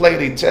Boston played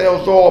their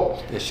tails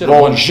off.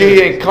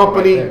 Longier and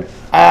company,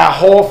 Al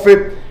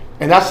Horford.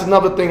 And that's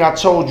another thing I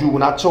told you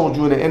when I told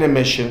you in the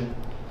intermission.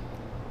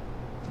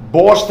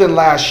 Boston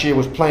last year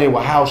was playing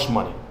with house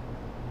money.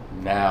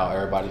 Now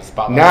everybody's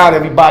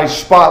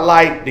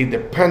spotlight. They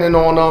depending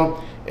on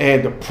them,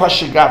 and the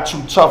pressure got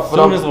too tough for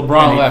them. As soon as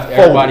LeBron left,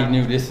 everybody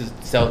knew this is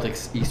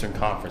Celtics Eastern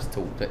Conference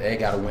too. They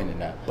got to win it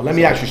now. But let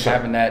me ask you something.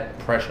 Having that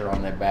pressure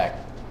on their back,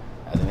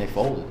 I think they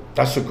folded.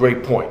 That's a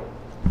great point.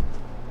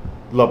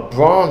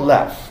 LeBron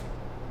left.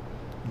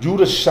 You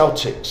the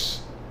Celtics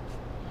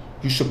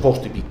you're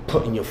supposed to be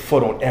putting your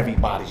foot on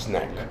everybody's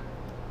neck.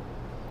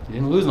 You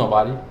didn't lose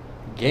nobody. You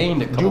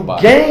gained a couple You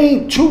bodies.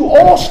 gained 2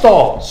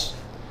 All-Stars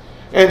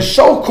and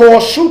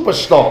so-called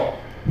superstar.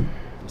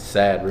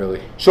 Sad,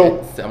 really. So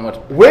It's that much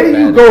where do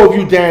you bad. go if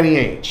you Danny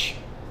Ainge?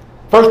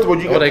 First of all,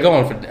 you Well, they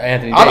going for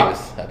Anthony I don't-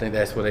 Davis. I think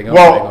that's what they're going.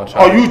 They're well, gonna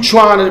try. are you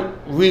trying to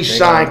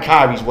re-sign They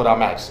Kyrie's what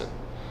I'm asking?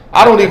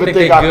 I don't even think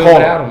they're I good called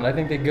without him. him. I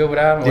think they're good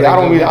without him. Yeah,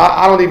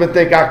 I don't even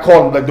think I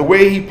called him. Like the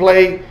way he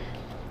played,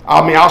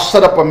 I mean, I'll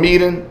set up a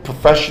meeting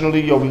professionally.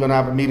 Yo, we're gonna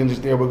have a meeting this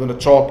day. We're gonna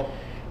talk,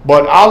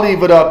 but I'll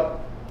leave it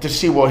up to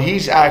see what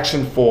he's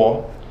asking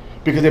for.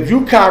 Because if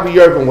you Kyrie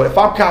Irving, if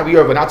I'm Kyrie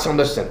Irving, I tell him,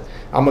 listen,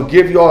 I'm gonna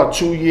give y'all a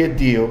 2-year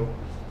deal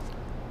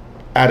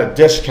at a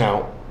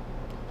discount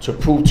to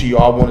prove to you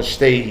I want to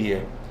stay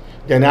here.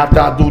 Then after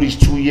I do these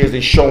 2 years,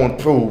 they show and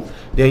prove.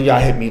 Then y'all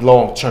hit me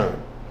long term.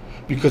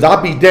 Because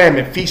I'll be damned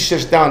if he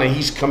sits down and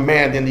he's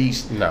commanding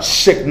these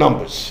sick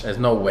numbers. There's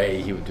no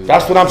way he would do that.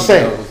 That's what I'm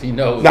saying. He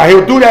knows. Now,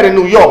 he'll do that in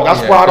New York.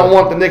 That's Yeah. why I don't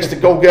want the Knicks to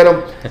go get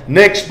him.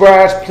 Knicks,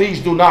 brass, please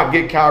do not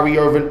get Kyrie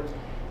Irving.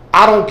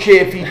 I don't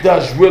care if he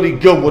does really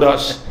good with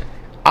us.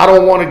 I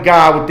don't want a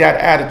guy with that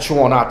attitude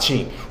on our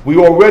team. We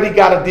already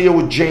got to deal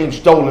with James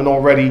Dolan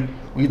already.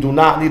 We do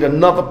not need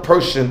another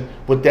person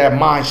with that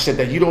mindset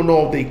that you don't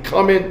know if they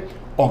coming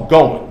or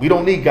going. We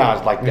don't need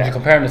guys like Did you that.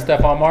 compare him to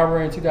Stephon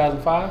Marbury in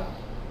 2005?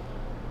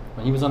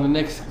 When he was on the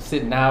Knicks,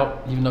 sitting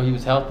out, even though he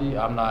was healthy,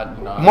 I'm not.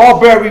 You know,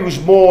 Marbury was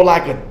more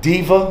like a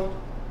diva.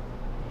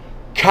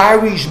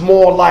 Kyrie's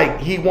more like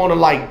he want to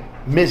like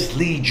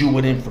mislead you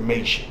with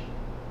information.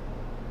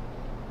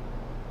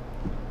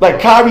 Like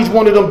Kyrie's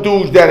one of them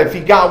dudes that if he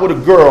got with a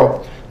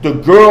girl, the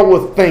girl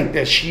would think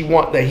that he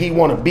want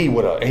to be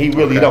with her, and he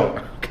really don't.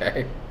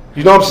 Okay.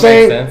 You know what I'm That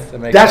saying? makes sense. That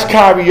makes That's sense.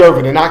 Kyrie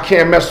Irving, and I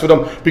can't mess with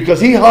him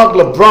because he hugged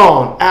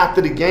LeBron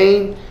after the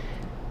game,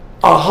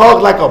 a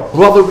hug like a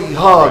brotherly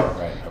hug,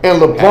 Right.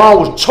 and LeBron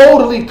was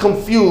totally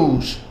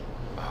confused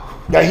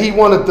that he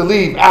wanted to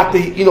leave after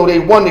they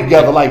won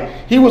together. Like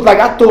he was like,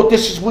 I thought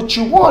this is what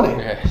you wanted.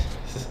 Yeah.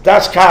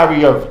 That's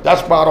Kyrie Irving.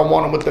 That's why I don't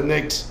want him with the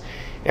Knicks.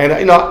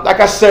 And like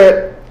I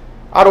said,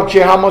 I don't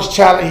care how much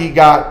talent he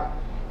got.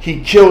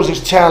 He kills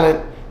his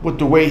talent with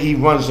the way he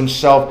runs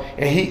himself,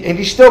 and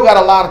he still got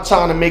a lot of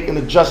time to make an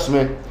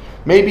adjustment.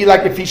 Maybe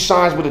like if he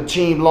signs with a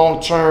team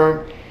long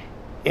term,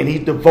 and he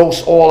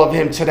devotes all of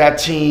him to that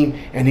team,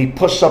 and he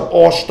puts up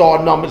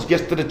all-star numbers,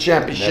 gets to the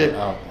championship.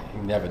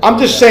 I'm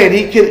just saying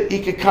he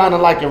could kind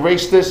of like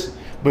erase this,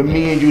 but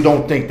me and you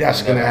don't think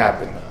that's gonna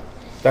happen.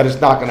 That is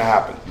not gonna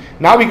happen.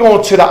 Now we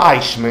going to the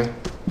ice, man.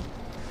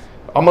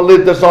 I'm gonna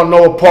leave this on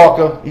Noah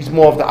Parker. He's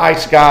more of the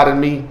ice guy than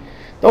me.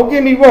 Don't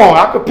get me wrong.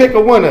 I could pick a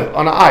winner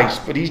on the ice,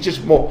 but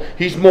he's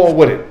more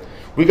with it.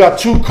 We got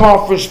 2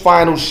 conference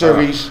final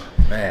series.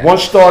 Man. One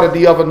started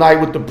the other night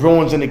with the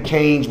Bruins and the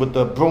Canes, with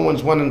the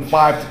Bruins winning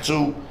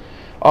 5-2.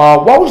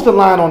 What was the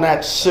line on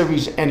that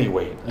series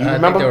anyway? You I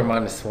remember? think they were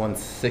minus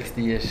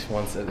 160-ish.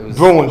 It was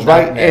Bruins, not-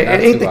 right? man, not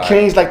And ain't too the high.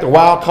 Canes like the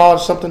wild card or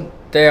something?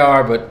 They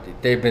are, but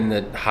they've been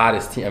the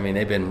hottest team. I mean,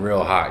 they've been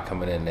real hot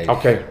coming in.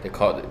 Okay.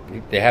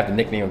 They have the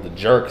nickname of the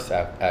Jerks,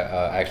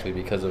 actually,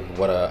 because of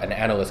what an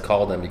analyst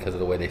called them because of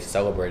the way they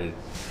celebrated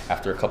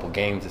after a couple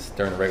games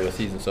during the regular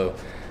season. So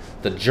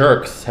the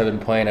Jerks have been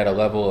playing at a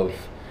level of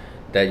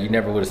that you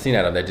never would have seen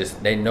out of them.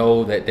 They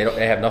know that they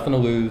have nothing to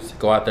lose.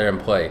 Go out there and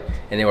play.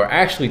 And they were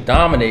actually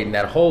dominating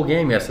that whole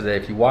game yesterday.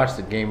 If you watched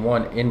the game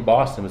 1 in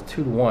Boston, it was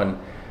 2-1.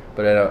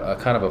 But at a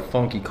kind of a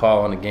funky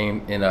call on the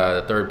game in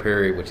the third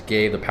period, which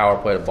gave the power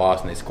play to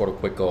Boston. They scored a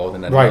quick goal,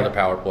 then another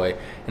power play.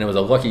 And it was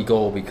a lucky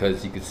goal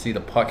because you could see the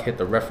puck hit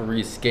the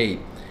referee's skate,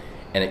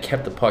 and it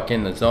kept the puck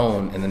in the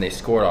zone, and then they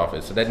scored off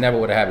it. So that never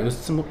would have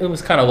happened. It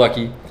was kind of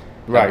lucky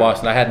at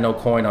Boston. I had no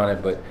coin on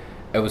it, but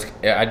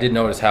I did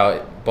notice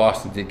how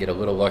Boston did get a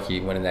little lucky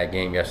winning that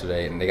game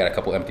yesterday, and they got a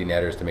couple empty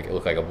netters to make it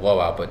look like a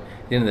blowout. But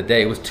at the end of the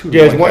day, it was 2-1.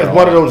 Yeah, it's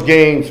one of those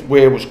games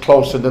where it was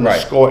closer than the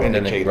score And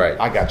indicated. right.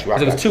 I got you.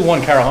 It was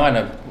 2-1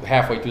 Carolina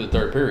halfway through the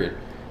third period.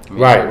 I mean,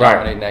 Right, they were right.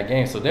 dominating that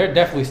game. So they're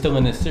definitely still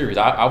in this series.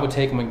 I would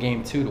take them in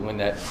game 2 to win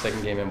that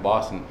second game in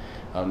Boston.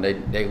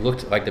 They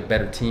looked like the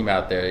better team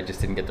out there. They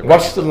just didn't get the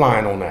What's the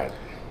line on that?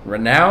 Right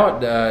now,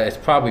 it's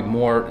probably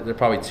more. They're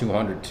probably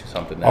 200 to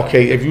something now.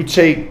 Okay, if you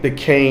take the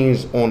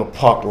Canes on the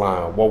puck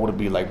line, what would it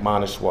be like?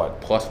 Minus what?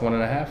 Plus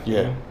 1.5.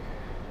 Yeah.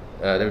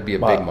 That would be a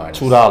About big minus.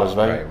 $2,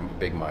 right?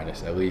 Big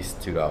minus. At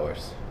least $2.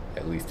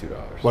 At least $2.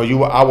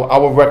 Well, I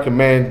would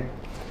recommend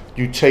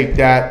you take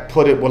that,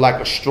 put it with like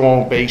a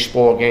strong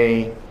baseball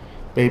game,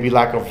 maybe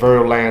like a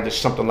Verlander or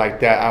something like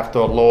that after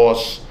a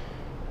loss.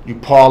 You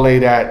parlay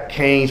that.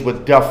 Canes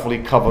would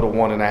definitely cover the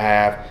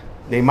 1.5.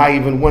 They might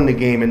even win the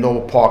game in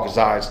Noah Parker's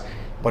eyes,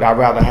 but I'd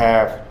rather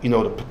have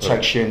the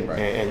protection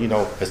and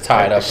it's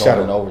tied up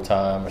settle. going in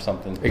overtime or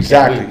something.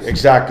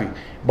 Exactly.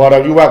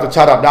 But you have to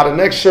tie it up. Now the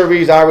next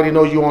series, I already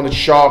know you on the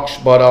Sharks,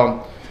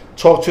 but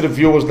talk to the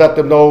viewers, let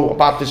them know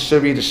about this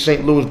series, the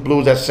St. Louis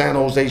Blues at San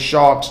Jose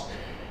Sharks.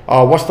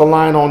 What's the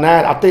line on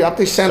that? I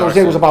think San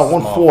Jose was about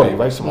 140,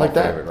 right? Something like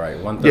that. Favorite,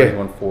 right? 130,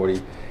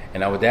 140.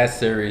 And now with that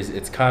series,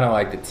 it's kind of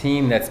like the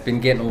team that's been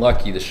getting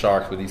lucky, the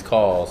Sharks, with these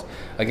calls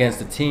against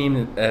the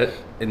team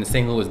in the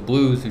St. Louis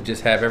Blues who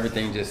just have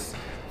everything just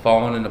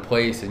falling into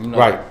place. And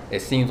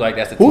it seems like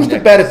that's who's the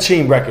better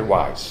team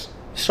record-wise?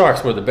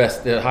 Sharks were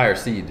the higher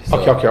seed. So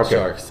okay.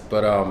 Sharks,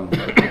 but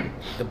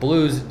the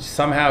Blues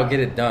somehow get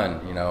it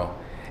done,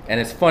 And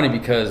it's funny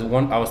because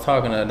I was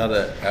talking to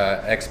another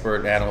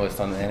expert analyst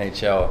on the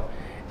NHL,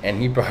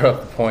 and he brought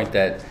up the point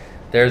that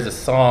there's a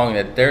song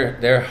that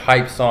their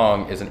hype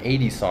song is an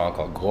 80s song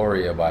called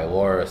Gloria by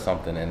Laura or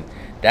something, and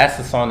that's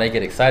the song they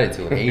get excited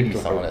to, an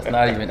 80s song. That's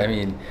not even,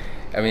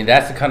 I mean,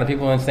 that's the kind of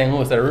people in St.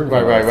 Louis that are rooting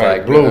for Right.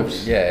 Like,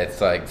 blues. Yeah, it's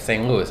like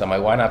St. Louis. I'm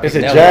like, why not? Is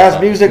it jazz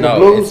music or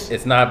blues?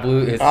 It's not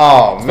blues.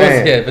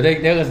 Man. Yeah, but they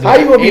how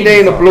you gonna be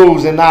named the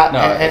blues and not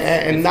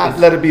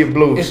let it be a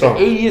blues song?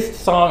 It's the 80th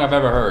song I've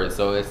ever heard,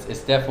 so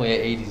it's definitely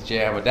an 80s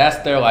jam. But that's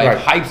their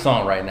hype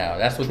song right now.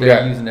 That's what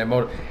they're using their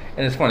motor.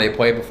 And it's funny, they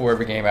play it before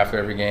every game, after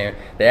every game.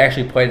 They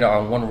actually played it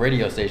on one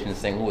radio station in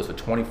St. Louis for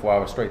 24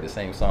 hours straight, the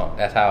same song.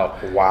 That's how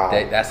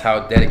that's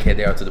how dedicated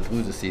they are to the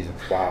Blues this season.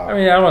 Wow. I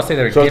mean, I don't want to say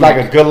they're so it's like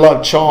a good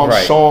luck charm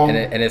song.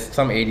 And it's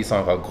some 80s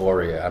song called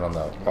Gloria. I don't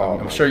know.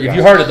 I'm sure if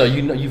you heard it though,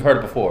 you've heard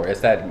it before.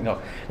 It's that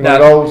Now,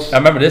 I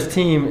remember this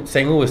team,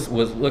 St. Louis,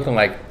 was looking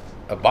like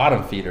a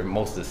bottom feeder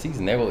most of the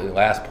season. They were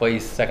last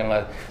place, second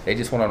last. They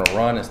just went on a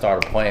run and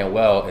started playing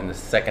well in the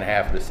second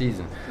half of the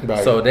season.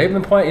 Right. So they've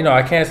been playing.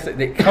 I can't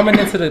say coming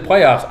into the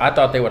playoffs. I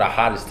thought they were the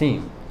hottest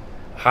team,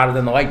 hotter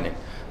than the Lightning.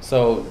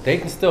 So they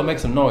can still make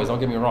some noise. Don't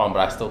get me wrong, but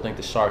I still think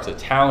the Sharks are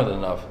talented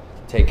enough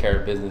to take care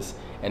of business.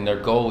 And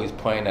their goalie's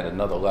playing at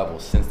another level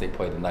since they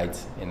played the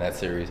Knights in that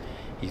series.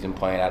 He's been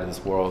playing out of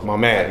this world. My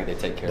man, I think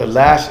they take care the of the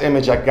last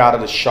image I got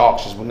of the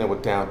Sharks is when they were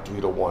down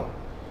 3-1.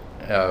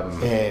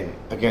 And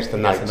against the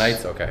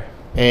Knights. Okay.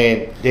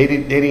 And they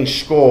didn't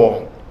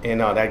score in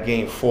that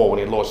game 4 when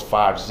they lost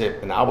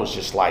 5-0, and I was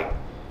just like,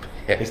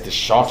 is the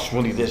Sharks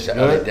really this good?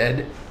 Are they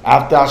dead?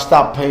 After I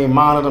stopped paying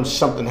mind to them,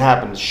 something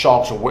happened. The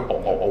Sharks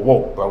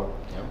awoke, bro.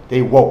 Yep.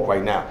 They woke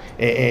right now,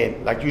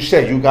 and like you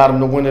said, you got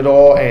them to win it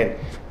all, and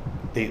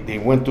they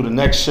went through the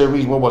next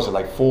series. What was it,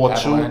 like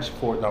 4-2?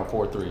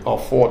 4-3. Oh,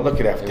 4.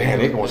 Look at that. Damn,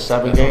 they going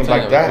 7 games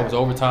like that. It was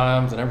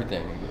overtimes and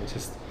everything. It's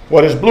just.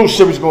 Well, this Blues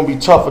series is going to be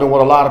tougher than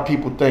what a lot of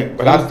people think.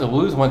 But the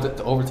Blues went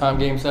to overtime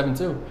game 7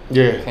 too.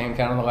 Yeah. Came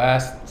kind of the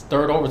last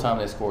third overtime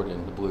they scored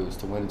in the Blues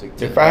to win.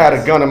 If I had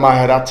a gun in my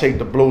head, I'd take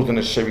the Blues in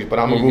this series, but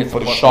I'm going to root for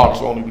the Sharks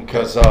only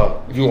because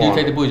if you do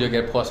take the Blues, you'll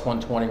get plus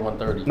 120,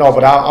 130. No,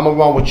 but I'm going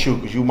to run with you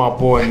because you my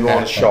boy and you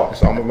on the Sharks.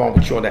 So I'm going to run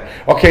with you on that.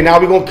 Okay, now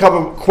we're going to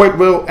cover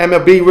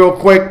MLB real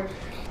quick.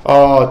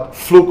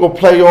 Fluke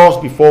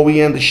playoffs before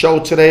we end the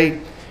show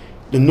today.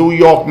 The New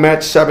York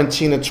Mets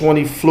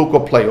 17-20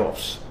 Fluke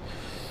playoffs.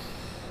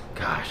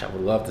 Gosh, I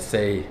would love to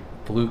say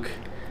fluke,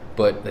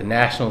 but the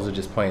Nationals are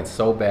just playing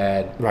so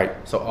bad. Right.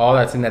 So all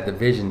that's in that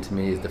division to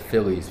me is the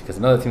Phillies, because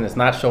another team that's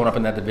not showing up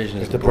in that division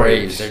is the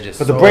Braves. They're just.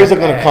 But the Braves are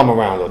going to come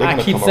around though.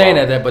 I keep saying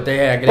that, but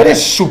But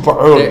it's super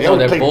early.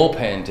 Their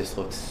bullpen just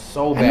looks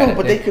so bad. I know,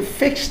 but they could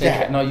fix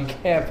that. No, you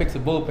can't fix a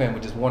bullpen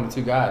with just 1 or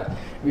 2 guys.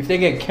 If they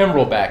get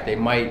Kimbrel back, they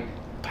might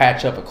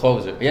patch up a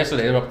closer.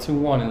 Yesterday they were up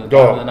 2-1 in the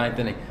bottom of the 9th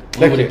inning.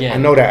 Blew it again. I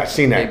know that. I've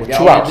seen that. With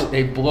 2 outs.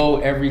 They blow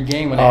every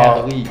game when they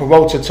have the lead.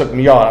 Peralta took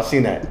me yard. I've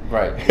seen that.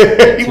 Right.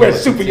 He went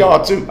super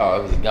yard too. Oh,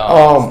 it was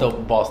gone. The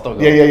ball still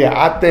going. Yeah.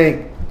 I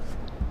think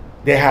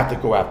they have to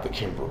go after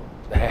Kimbrel.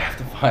 They have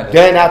to find it.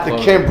 Then after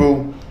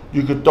Kimbrel,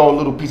 you could throw a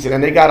little piece of,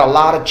 and they got a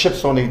lot of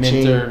chips on their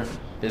team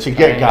to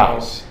get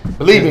guys.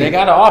 Believe me, they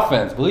got an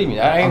offense. Believe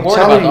me, I ain't worried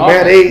about the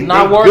offense.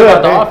 Not worried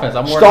about the offense.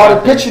 I'm worried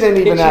about the pitching. Ain't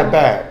even that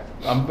bad.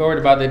 I'm worried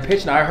about their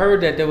pitching. I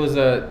heard that there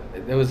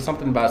was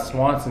something about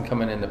Swanson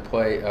coming into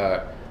play.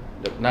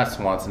 Not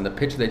Swanson, the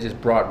pitcher they just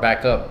brought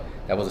back up.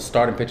 That was a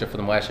starting pitcher for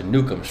them last year,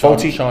 Newcomb. Sean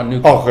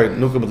Newcomb. Oh, okay,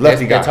 Newcomb was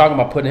lefty guy. They're talking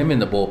about putting him in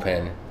the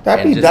bullpen.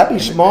 That'd be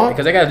smart.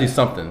 Because they got to do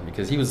something.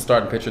 Because he was a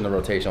starting pitcher in the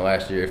rotation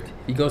last year. If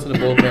he goes to the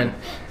bullpen,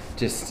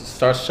 just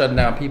starts shutting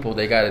down people,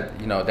 they got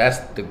to, that's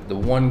the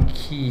one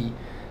key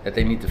that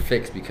they need to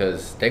fix,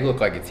 because they look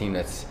like a team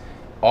that's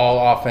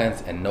all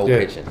offense and no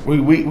pitching.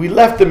 We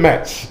left the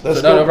Mets.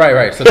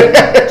 Right. So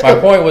my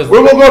point was,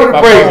 we'll go to the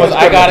Braves.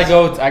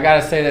 I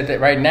gotta say that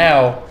right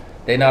now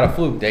they're not a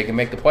fluke. They can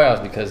make the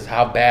playoffs because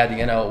how bad the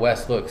NL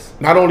West looks.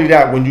 Not only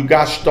that, when you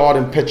got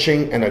starting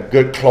pitching and a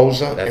good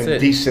closer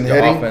decent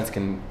hitting, offense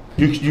can.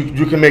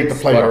 You can make the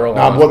playoffs.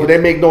 Now, whether they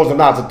make those or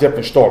not is a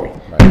different story.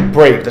 Right.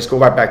 Braves. Let's go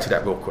right back to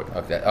that real quick.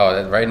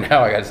 Okay. Right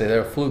now I gotta say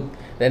they're a fluke.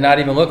 They're not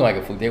even looking like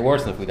a fluke. They're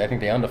worse than a fluke. I think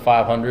they're under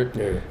 500.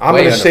 Yeah. I'm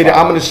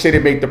gonna say they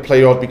make the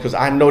playoffs because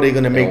I know they're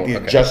gonna make the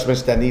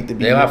adjustments that need to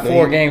be. They have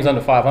 4 games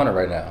under 500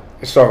 right now.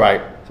 It's all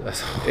right.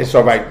 It's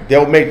all right.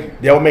 They'll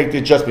make the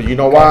adjustment. You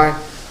know why?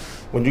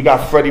 When you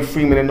got Freddie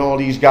Freeman and all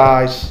these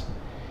guys,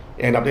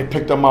 and they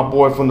picked up my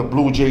boy from the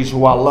Blue Jays,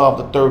 who I love,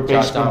 the third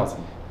baseman,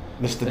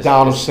 Mr.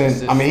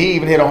 Donaldson. I mean, he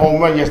even hit a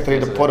home run yesterday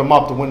to put him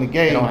up to win the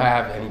game. They don't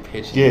have any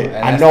pitching. Yeah,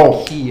 and I know.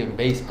 The key in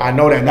baseball. I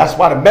know that. And that's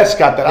why the Mets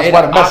got that. That's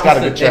why the Mets got a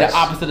good chance. They're the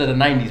opposite of the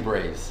 '90s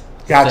Braves.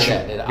 Got say you.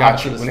 that. They're the Got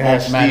opposite you. of When they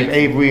had Smoke, Steve Maddox,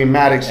 Avery and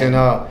Maddox and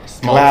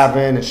Smoltz.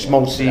 Glavin and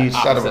Smoltz, They're the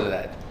opposite of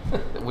etc.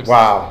 that.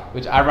 Wow.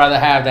 Which I'd rather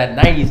have that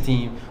 90s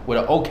team with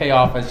an okay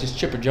offense, just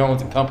Chipper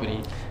Jones and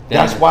company.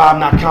 That's why I'm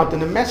not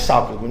counting the Mets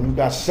out, because when you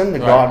got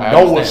Syndergaard, Right,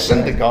 Noah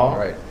understand. Syndergaard,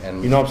 Right.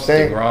 And you know what I'm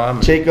saying?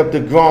 DeGrom. Jacob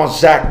DeGrom,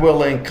 Zach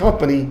Wheeler and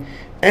company,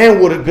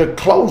 and with a good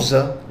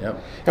closer.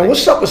 Yep. And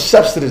what's up with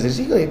Cespedes? Is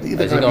he going to Is he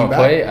be going to back?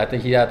 play? I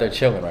think he's out there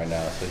chilling right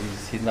now. So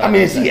he's not. I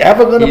mean, is he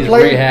ever going to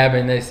play? He's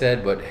rehabbing, they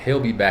said, but he'll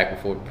be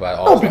back by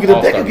No, because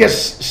if they could get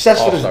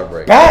Cespedes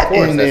back of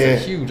course, in that's there. a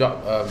huge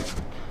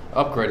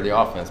upgrade of the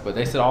offense. But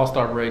they said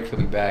All-Star break, he'll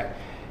be back,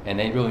 and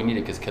they really need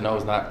it because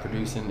Cano's not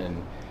producing.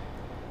 And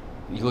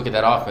you look at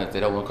that offense; they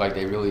don't look like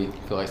they really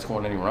feel like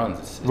scoring any runs.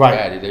 It's Right.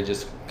 bad. They're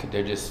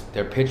just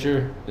their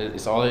pitcher.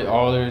 It's all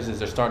there is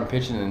their starting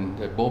pitching and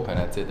their bullpen.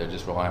 That's it. They're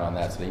just relying on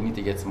that. So they need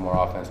to get some more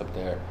offense up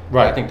there.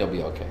 Right. I think they'll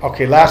be okay.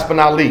 Okay, last but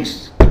not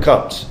least, the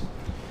Cubs.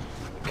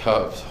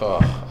 Cubs.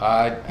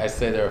 I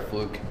say they're a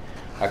fluke.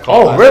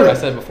 Really? I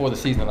said before the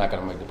season they're not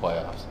going to make the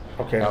playoffs.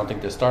 Okay. I don't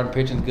think their starting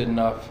pitching is good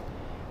enough,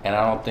 and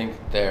I don't think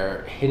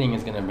their hitting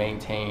is going to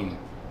maintain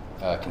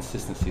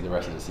consistency the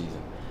rest of the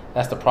season.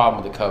 That's the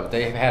problem with the Cubs.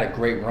 They've had a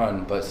great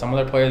run, but some of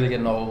their players are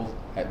getting old.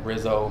 At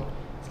Rizzo,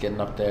 he's getting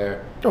up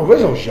there. No,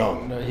 Rizzo's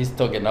young. No, he's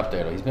still getting up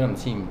there, though. He's been on the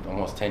team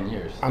almost 10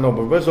 years. I know,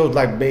 but Rizzo's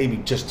like maybe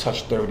just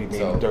touched 30, maybe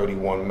So-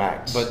 31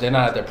 max. But they're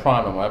not at their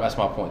prime no more. That's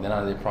my point. They're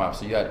not at their prime.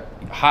 So you got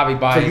Javi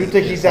Baez. So you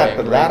think is he's at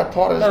playing the latter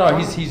part of his No, prime?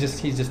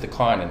 he's just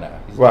declining now.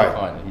 He's Right.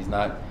 declining. He's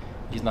not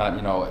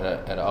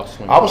at an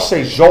upswing. I would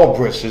say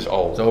Zobrist is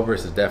old.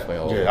 Zobrist is definitely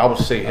old. Yeah, I would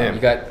say him. You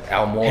got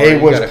Almora.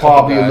 Hayward's you got a couple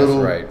probably guys, a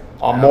little. right.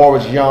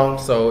 Almora's young.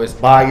 So it's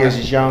Baez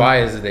is young.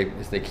 Baez is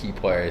the key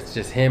player. It's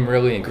just him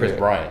really and Chris Yeah.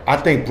 Bryant. I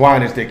think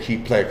Bryant is their key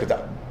player because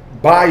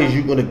Baez,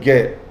 you're going to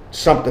get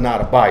something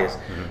out of Baez.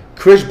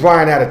 Chris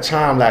Bryant had a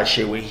time last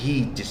year where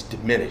he just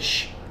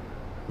diminished.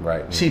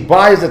 Right. See,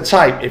 Baez the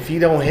type, if he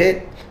don't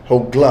hit, he'll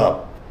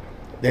glove.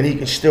 Then he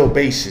can steal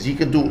bases. He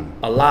can do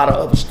a lot of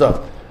other stuff.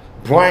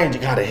 Bryant, you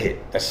got to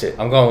hit. That's it.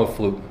 I'm going with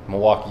fluke.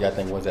 Milwaukee, I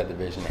think, wins that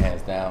division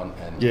hands down.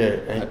 And Yeah,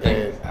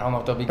 I don't know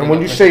if they'll be. And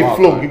when you say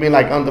fluke, you mean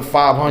like under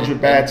 500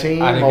 bad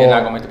team? I think or? they're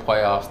not going to make the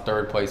playoffs.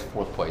 Third place,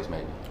 fourth place,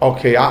 maybe.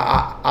 Okay,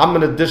 I'm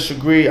going to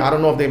disagree. I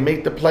don't know if they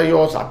make the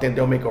playoffs. I think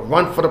they'll make a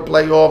run for the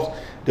playoffs.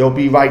 They'll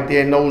be right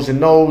there nose and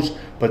nose,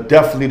 but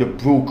definitely the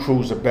Brew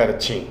Crew's a better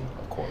team.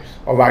 Of course.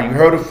 All right, you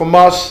heard it from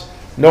us.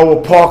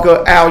 Noah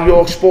Parker, Al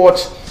York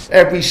Sports,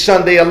 every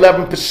Sunday,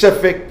 11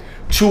 Pacific,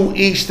 2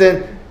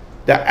 Eastern.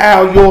 The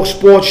Al York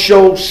Sports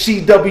Show,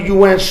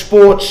 CWN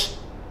Sports.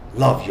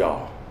 Love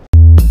y'all.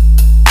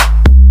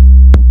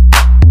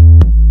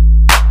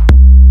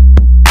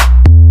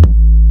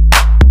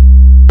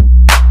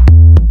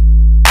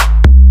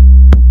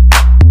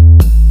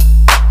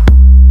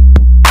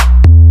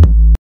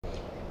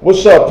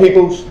 What's up,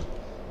 peoples?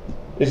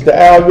 It's the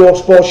Al York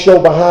Sports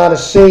Show behind the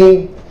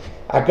scene.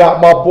 I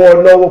got my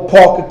boy Noah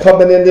Parker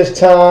coming in this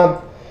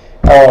time.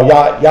 Oh,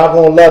 y'all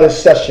gonna love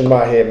this session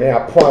right here, man.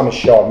 I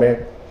promise y'all,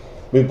 man.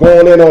 We're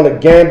going in on the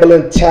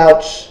gambling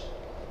touts,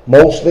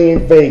 mostly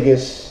in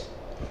Vegas.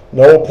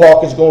 Noah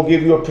Parker's gonna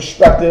give you a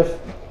perspective.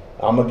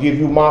 I'm gonna give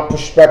you my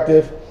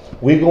perspective.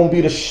 We're gonna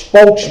be the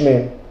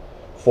spokesman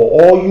for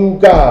all you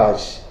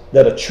guys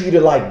that are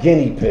treated like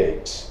guinea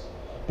pigs.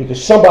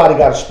 Because somebody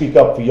gotta speak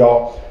up for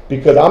y'all.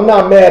 Because I'm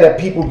not mad at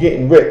people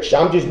getting rich.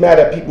 I'm just mad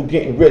at people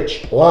getting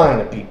rich, lying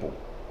to people.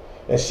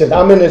 And since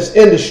I'm in this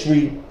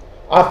industry,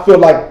 I feel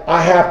like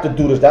I have to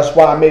do this. That's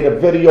why I made a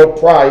video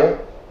prior.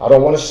 I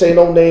don't want to say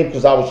no name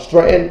because I was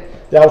threatened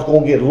that I was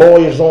going to get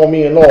lawyers on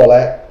me and all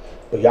that.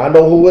 But y'all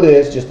know who it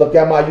is. Just look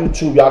at my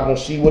YouTube. Y'all going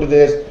to see what it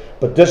is.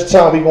 But this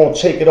time we're going to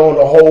take it on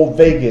the whole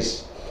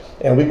Vegas.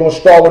 And we're going to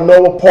start with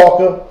Noah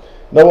Parker.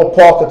 Noah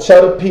Parker,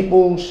 tell the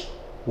peoples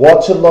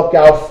what to look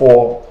out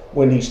for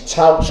when these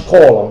touts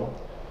call them.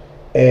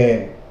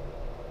 And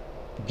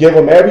give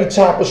them every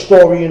type of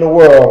story in the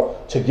world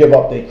to give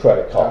up their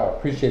credit I card.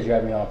 appreciate you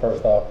having me on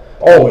first off.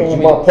 Always, you're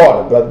my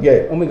partner, brother.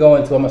 Yeah. When we go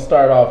into, I'm going to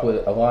start off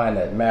with a line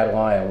that Matt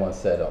Lyon once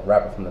said, a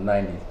rapper from the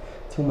 90s.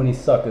 Too many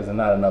suckers and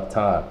not enough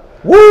time.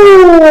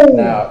 Woo!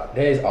 Now,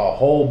 there's a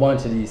whole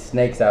bunch of these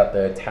snakes out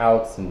there,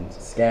 touts and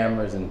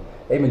scammers, and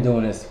they've been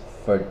doing this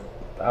for,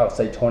 I would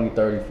say, 20,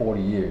 30,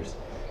 40 years.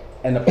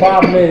 And the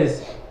problem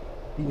is,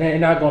 they're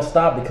not going to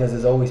stop because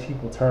there's always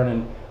people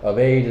turning of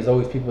age. There's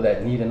always people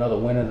that need another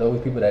winner. There's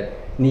always people that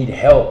need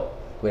help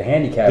with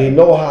handicaps. They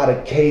know how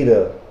to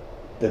cater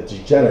the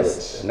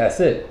degenerates. And that's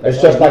it.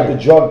 It's just like the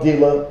drug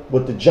dealer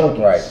with the junkies.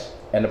 Right.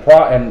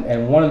 And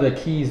and one of the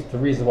keys, the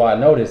reason why I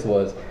noticed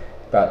was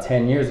about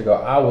 10 years ago,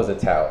 I was a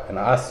tout and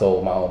I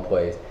sold my own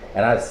place.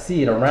 And I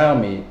see it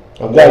around me.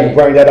 I'm glad you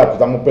bring that up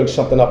because I'm gonna bring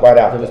something up right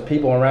after. There was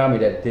people around me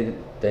that did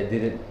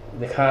it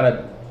the kind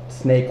of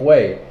snake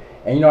way.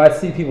 And you know, I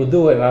see people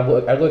do it, and I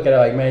look at it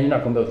like, man, you're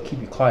not gonna be able to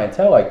keep your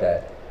clientele like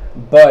that.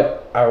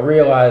 But I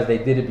realized they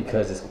did it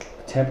because it's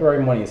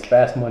temporary money, it's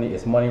fast money,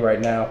 it's money right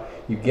now.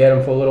 You get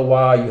them for a little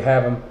while, you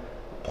have them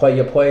play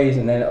your plays,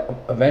 and then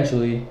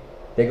eventually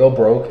they go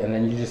broke, and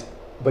then you just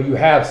But you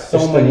have so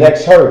It's many. the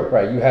next herd.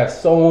 Right. You have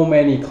so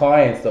many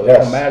clients, though. It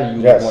don't matter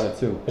you lose one or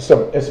two.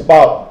 It's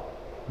about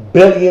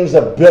billions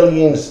of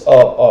handicappers,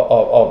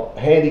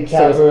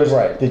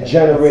 right.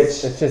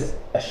 degenerates. It's just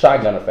a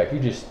shotgun effect. You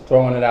just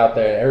throwing it out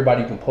there, and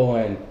everybody can pull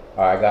in.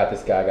 All right, I got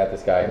this guy.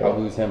 Yeah. I'll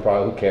lose him.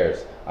 Probably. Who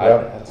cares?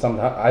 Yeah.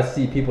 I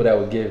see people that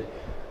would give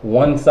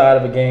one side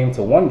of a game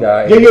to one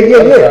guy.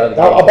 Yeah.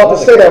 I'm about to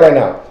say that right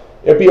now.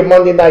 It'd be a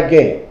Monday night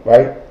game,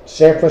 right?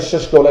 San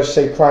Francisco, let's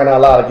say, crying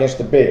out loud against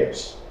the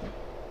Bears.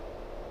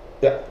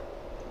 Yeah,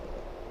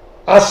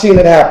 I've seen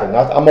it happen.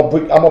 I'm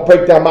gonna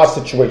break down my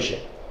situation.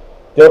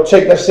 They'll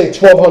take, let's say,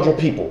 1,200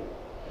 people.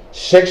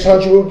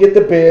 600 will get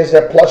the Bears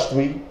at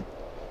 +3.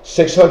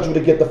 600 to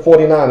get the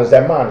 49ers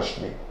at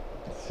 -3.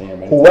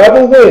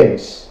 Whoever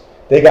wins,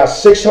 they got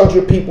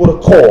 600 people to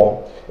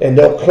call, and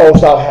they'll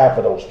close out half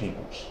of those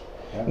people.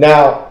 Yeah.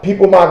 Now,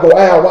 people might go,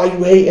 Al, why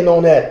you hating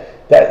on that?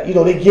 That,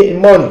 they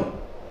getting money.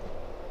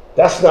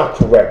 That's not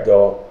correct,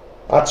 dog.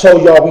 I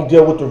told y'all we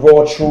deal with the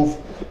raw truth.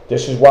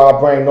 This is why I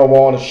bring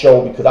Noah on the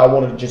show, because I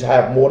wanted to just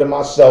have more than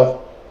myself.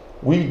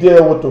 We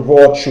deal with the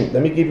raw truth.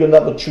 Let me give you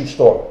another true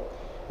story.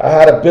 I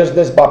had a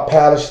business by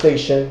Palace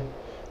Station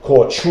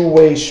called True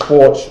Way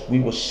Sports. We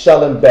were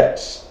selling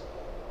bets.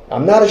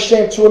 I'm not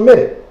ashamed to admit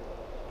it.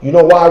 You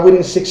know why we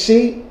didn't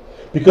succeed?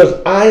 Because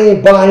I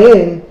ain't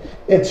buying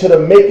into the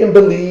making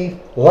believe,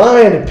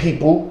 lying to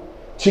people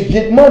to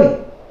get money.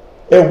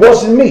 It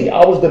wasn't me.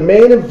 I was the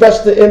main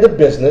investor in the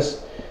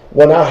business.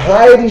 When I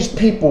hire these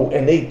people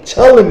and they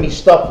telling me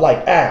stuff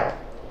like, Al,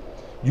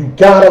 you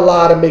gotta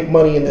lie to make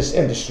money in this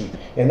industry.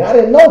 And I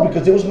didn't know,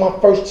 because it was my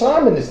first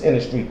time in this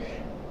industry.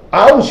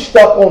 I was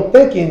stuck on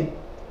thinking,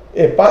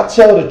 if I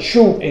tell the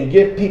truth and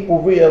give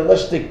people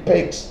realistic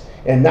picks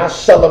and not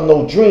sell them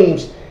no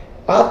dreams,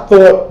 I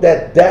thought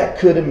that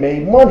could have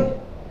made money.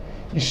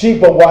 You see,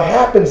 but what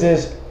happens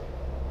is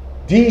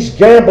these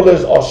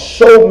gamblers are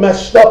so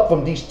messed up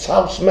from these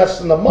touts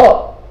messing them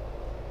up.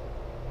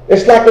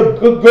 It's like a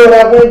good girl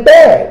that went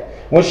bad.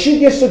 When she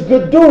gets a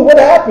good dude, what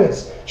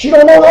happens? She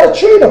don't know how to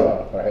treat him.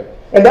 Right.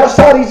 And that's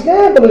how these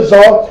gamblers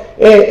are.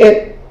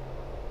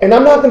 And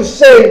I'm not going to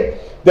say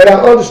that I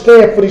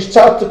understand for these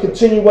touts to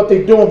continue what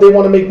they do if they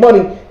want to make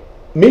money.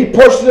 Me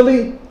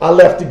personally, I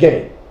left the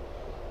game.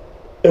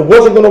 It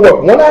wasn't going to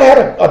work. When I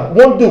had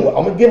one dude,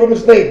 I'm going to give him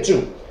his name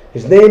too.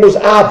 His name was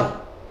Avi.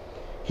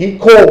 He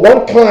called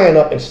one client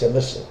up and said,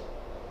 listen,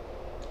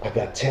 I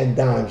got 10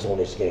 dimes on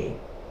this game.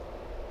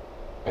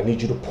 I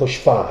need you to push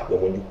 5.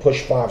 And when you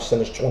push 5,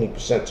 send us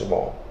 20%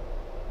 tomorrow.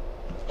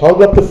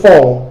 Hung up the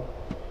phone.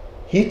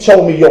 He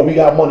told me, yo, we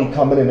got money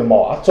coming in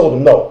tomorrow. I told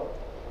him no.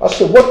 I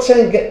said, what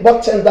 10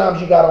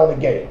 dimes you got on the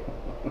game?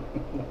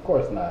 Of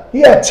course not.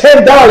 He had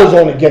 $10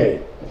 on the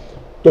game.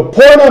 The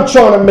point I'm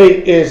trying to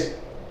make is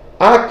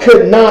I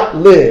could not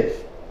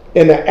live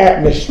in an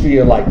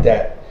atmosphere like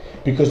that,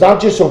 because I'm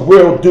just a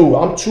real dude.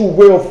 I'm too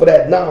real for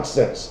that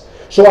nonsense.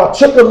 So I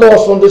took a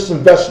loss on this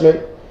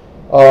investment.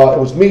 It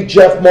was me,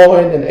 Jeff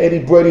Martin, and Eddie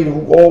Brady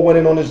who all went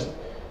in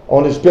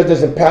on his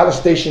business in Palace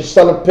Station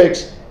selling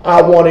picks.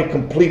 I wanted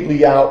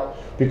completely out,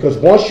 because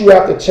once you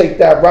have to take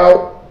that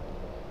route,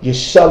 you're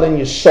selling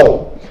your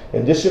soul.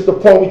 And this is the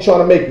point we're trying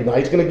to make you. Now,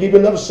 he's going to give you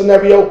another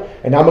scenario,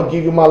 and I'm going to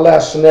give you my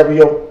last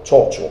scenario.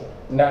 Talk to him.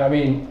 Now, I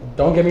mean,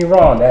 don't get me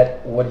wrong.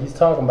 That what he's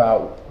talking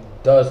about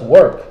does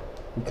work,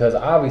 because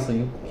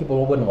obviously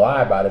people wouldn't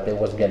lie about it if they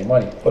wasn't getting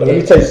money. But let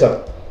me tell you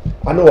something.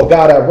 I know a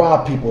guy that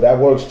robbed people. That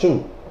works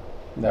too.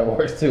 That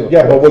works too.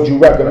 Yeah, but would you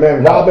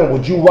recommend robbing?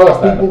 Would you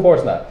rob people? Of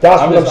course not.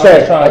 That's what I'm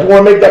saying. I just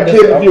want to make that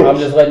clear to viewers. I'm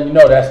just letting you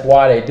know that's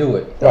why they do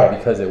it, right?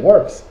 Because it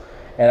works.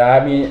 And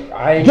I mean,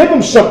 give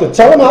them something.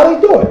 Tell them how they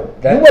do it.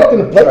 You work in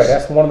the place. Right,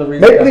 that's one of the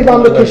reasons. Make believe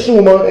I'm the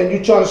consumer and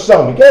you trying to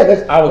sell me.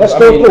 Yeah, let's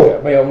go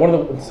through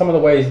it. Some of the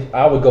ways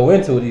I would go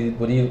into it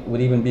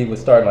would even be with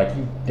starting, like,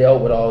 you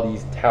dealt with all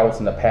these touts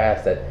in the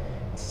past that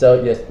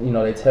sell you.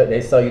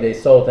 They sell you they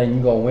sold thing.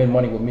 You gonna win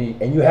money with me,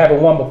 and you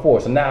haven't won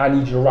before. So now I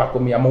need you to rock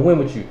with me. I'm gonna win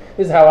with you.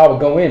 This is how I would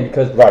go in,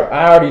 because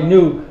I already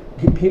knew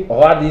a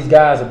lot of these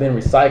guys have been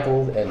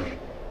recycled and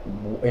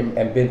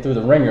been through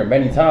the ringer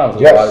many times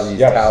with a lot of these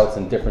touts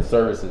and different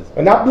services.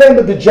 And I blame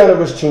the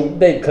degenerates too.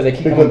 Because they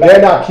keep because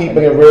they're not keeping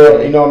it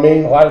real. You know what I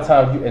mean? A lot of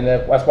times,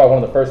 that's why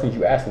one of the first things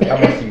you ask them, how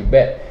much do you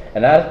bet?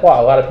 And that's why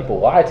a lot of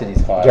people lie to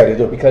these clients. Yeah, they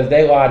do. Because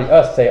they lie to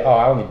us, say, oh,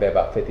 I only bet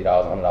about $50,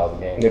 $100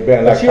 a game. They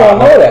bet like but you don't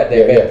know that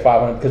they bet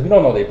 500, because we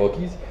don't know they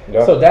bookies.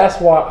 Yeah. So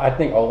that's why I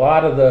think a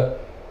lot of the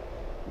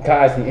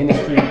guys in the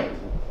industry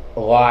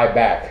lie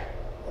back.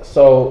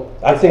 So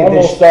I think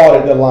they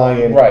started the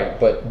lying, right?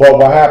 But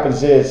what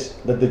happens is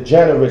the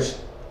degenerates.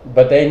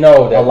 But they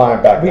know that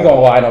we're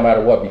gonna lie no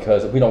matter what,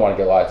 because we don't want to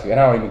get lied to. And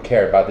I don't even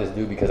care about this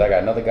dude, because I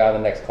got another guy on the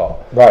next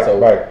call. Right.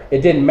 So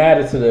it didn't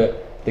matter to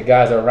the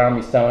guys that are around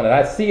me selling, and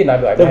I'd see it and I'd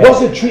be like, it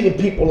wasn't treating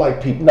people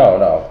like people.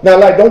 No. Now,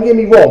 like, don't get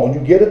me wrong. When you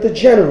get a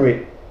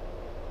degenerate,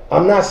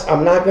 I'm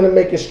not gonna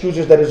make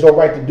excuses that it's all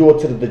right to do it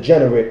to the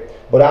degenerate.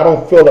 But I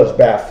don't feel as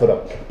bad for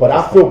them. But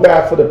I feel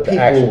bad for the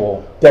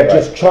people that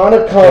just trying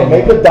to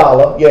make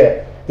 $1.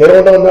 Yeah, they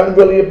don't know nothing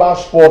really about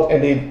sports,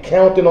 and they're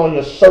counting on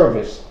your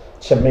service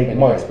to make And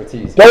money.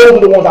 expertise. Those are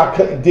the ones I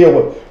couldn't deal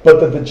with. But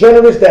the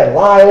degenerates that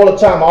lie all the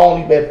time, I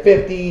only bet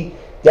 50,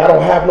 I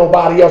don't have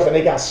nobody else, and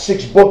they got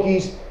 6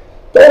 bookies,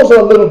 those are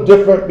a little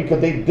different because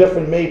they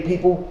different made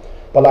people.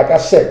 But like I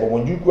said, but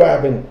when you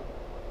grabbing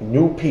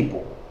new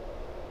people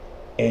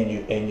and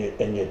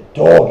you're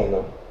dogging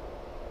them,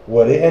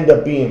 well, they end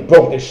up being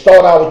broke. They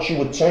start out with you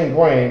with 10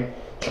 grand,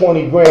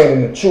 20 grand,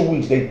 and in 2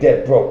 weeks they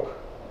dead broke.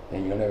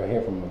 And you'll never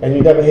hear from them again. And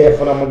you never hear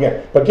from them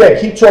again. But again,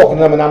 keep talking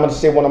to them, and I'm going to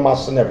say one of my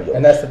scenarios.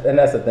 And that's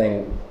the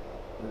thing.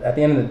 At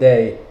the end of the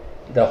day,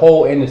 the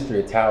whole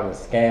industry of touting,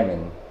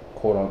 scamming,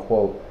 quote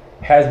unquote,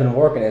 has been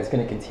working, and it's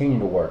going to continue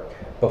to work.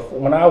 But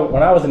when I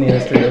was in the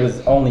industry, it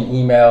was only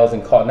emails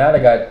and calls. Now they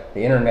got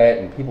the internet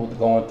and people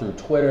going through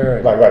Twitter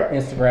and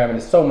Instagram, and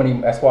there's so many.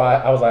 That's why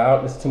I was like,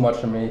 oh, this is too much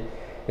for me.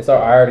 I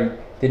already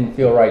didn't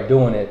feel right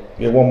doing it.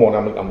 Yeah, one more.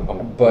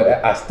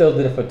 But I still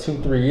did it for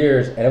 2-3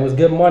 years, and it was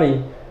good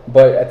money.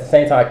 But at the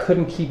same time, I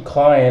couldn't keep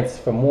clients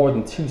for more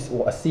than 2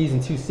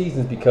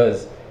 seasons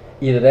because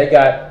either they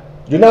got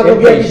You're not going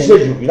to get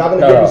residual. You're not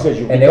going to get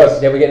residual. And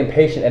they were getting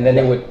impatient, and then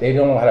they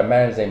don't know how to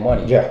manage their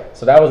money. Yeah.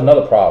 So that was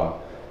another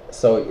problem.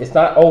 So it's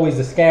not always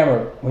the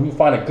scammer. When you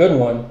find a good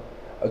one,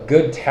 a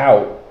good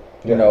tout,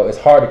 you know, it's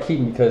hard to keep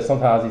them because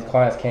sometimes these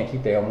clients can't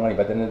keep their own money.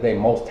 But at the end of the day,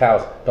 most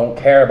touts don't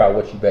care about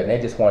what you bet, and they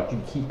just want you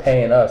to keep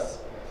paying us,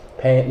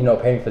 paying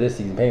for this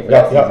season, paying for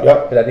that season.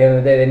 Because at the end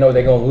of the day, they know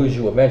they're going to lose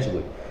you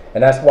eventually.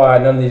 And that's why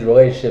none of these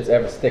relationships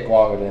ever stick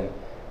longer than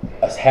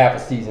a half a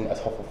season, a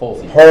full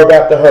season. Herb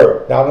after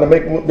herb. Now I'm going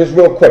to make this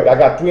real quick. I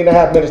got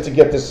 3.5 minutes to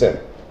get this in.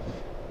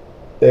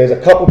 There's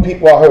a couple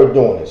people I heard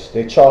doing this.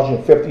 They're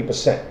charging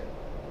 50%.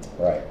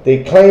 Right.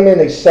 They claiming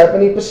they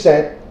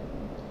 70%.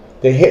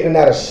 They're hitting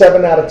at a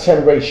 7 out of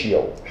 10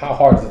 ratio. How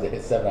hard is it to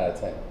hit 7 out of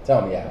 10?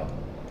 Tell me how.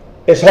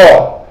 It's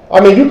hard. I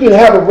mean, you can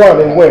have a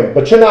run and win,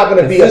 but you're not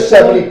going to be a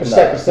 70%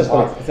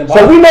 consistent.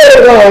 So we know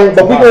they're lying,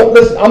 but we don't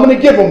listen. I'm going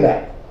to give them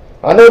that.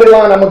 I know they're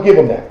lying, I'm going to give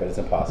them that. But it's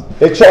impossible.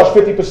 They charge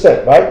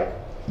 50%, right?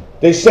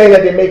 They say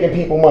that they're making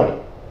people money.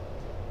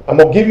 I'm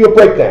going to give you a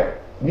breakdown.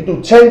 You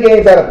do 10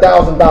 games at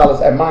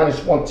 $1,000 at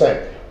minus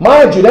 110.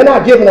 Mind you, they're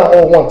not giving out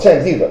all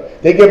 110s either.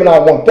 They're giving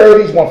out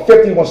 130s,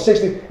 150,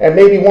 160, and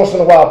maybe once in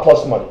a while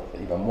plus money.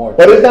 Even more.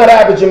 But it's not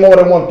averaging more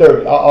than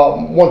 130,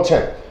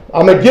 110.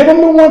 I'm going to give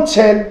them the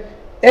 110,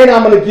 and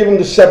I'm going to give them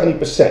the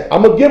 70%.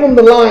 I'm going to give them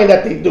the line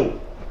that they do,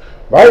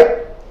 right?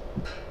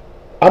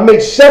 I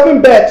make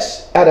 7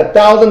 bets at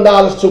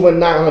 $1,000 to win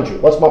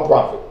 900. What's my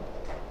profit?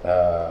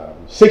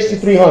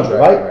 6,300,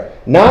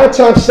 right? 9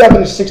 times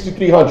 7 is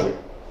 6,300.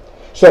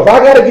 So if I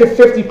got to give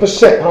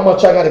 50%, how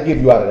much I got to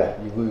give you out of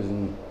that? You're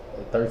losing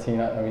 13.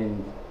 I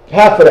mean,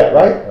 half of that,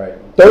 right? Right.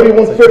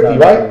 3150,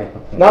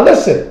 right? Now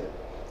listen,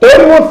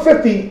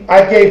 3150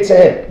 I gave to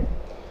him.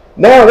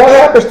 Now what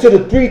happens to the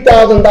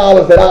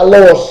 $3,000 that I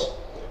lost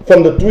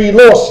from the 3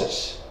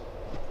 losses?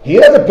 He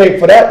doesn't pay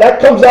for that. That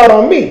comes out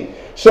on me.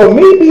 So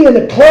me being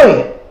the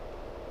client,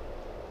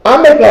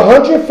 I make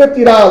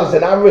 $150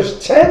 and I risk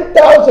 $10,000,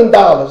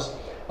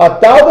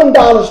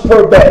 $1,000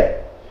 per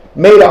bet,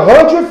 made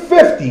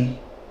 $150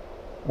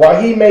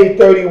 while he made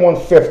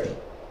 $3,150.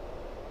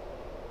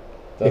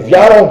 If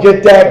y'all don't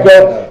get that,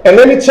 go. And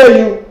let me tell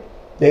you,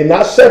 they're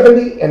not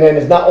 70, and then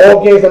it's not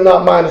all games are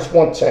not minus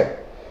 110.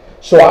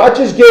 So I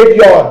just gave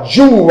y'all a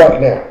jewel right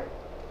now.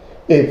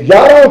 If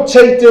y'all don't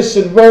take this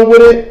and run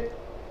with it,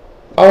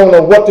 I don't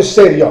know what to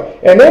say to y'all.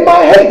 And they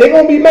might hate. They're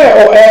going to be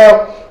mad. Oh,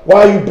 Al,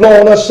 why are you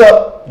blowing us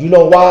up? You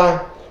know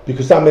why?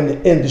 Because I'm in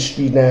the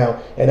industry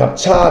now, and I'm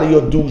tired of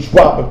your dudes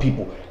robbing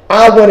people.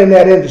 I went in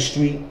that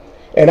industry,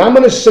 and I'm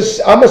gonna say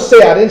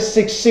I didn't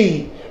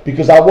succeed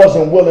because I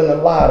wasn't willing to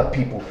lie to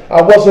people.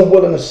 I wasn't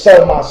willing to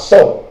sell my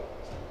soul.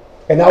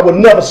 And I would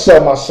never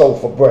sell my soul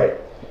for bread.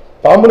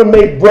 If I'm going to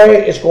make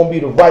bread, it's going to be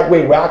the right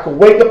way, where I can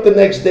wake up the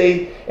next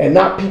day and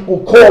not people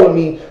calling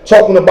me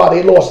talking about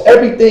they lost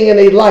everything in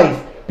their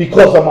life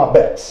because of my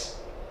bets.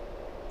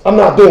 I'm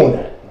not doing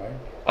that.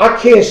 I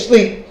can't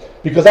sleep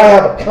because I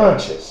have a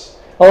conscience.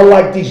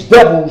 Unlike these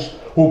devils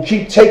who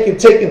keep taking,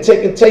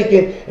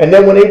 and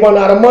then when they run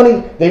out of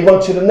money, they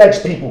run to the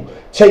next people.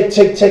 Take.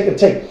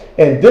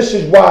 And this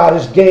is why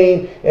this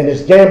game and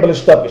this gambling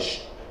stuff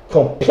is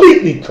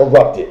completely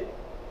corrupted.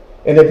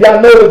 And if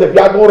y'all notice, if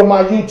y'all go to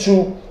my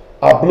YouTube,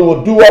 I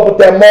blew a do-up with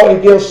that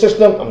martingale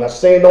system. I'm not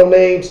saying no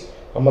names.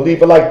 I'm going to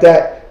leave it like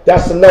that.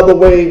 That's another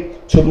way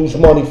to lose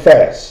money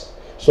fast.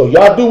 So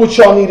y'all do what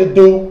y'all need to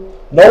do.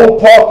 Noah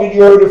Parker,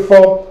 you heard it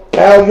from.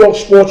 Al York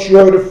Sports, you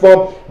heard it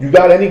from. You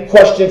got any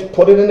questions,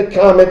 put it in the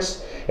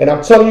comments. And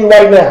I'm telling you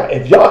right now,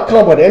 if y'all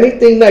come with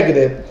anything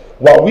negative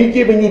while we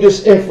giving you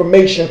this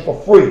information for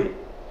free,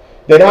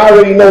 then I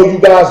already know you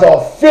guys are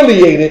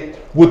affiliated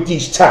with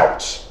these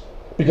touts.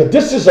 Because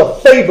this is a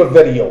favor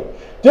video.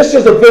 This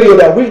is a video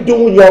that we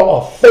doing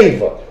y'all a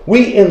favor.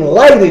 We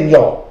enlighten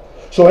y'all.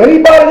 So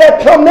anybody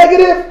that come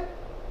negative,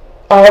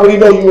 I already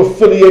know you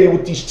affiliated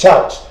with these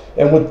touts.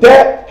 And with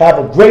that, have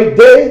a great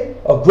day,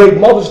 a great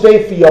Mother's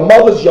Day for your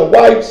mothers, your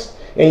wives,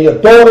 and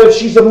your daughter if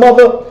she's a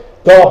mother.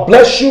 God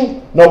bless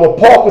you. Noah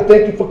Parker,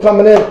 thank you for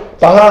coming in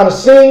behind the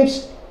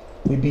scenes.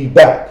 We be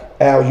back.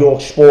 Al York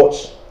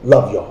Sports.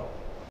 Love y'all.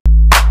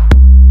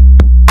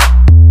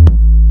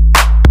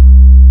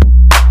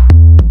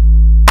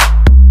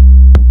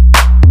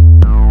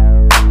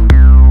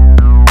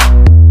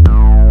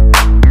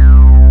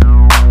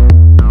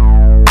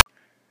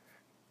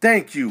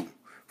 Thank you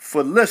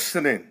for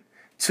listening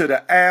to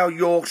the Al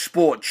York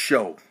Sports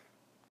Show.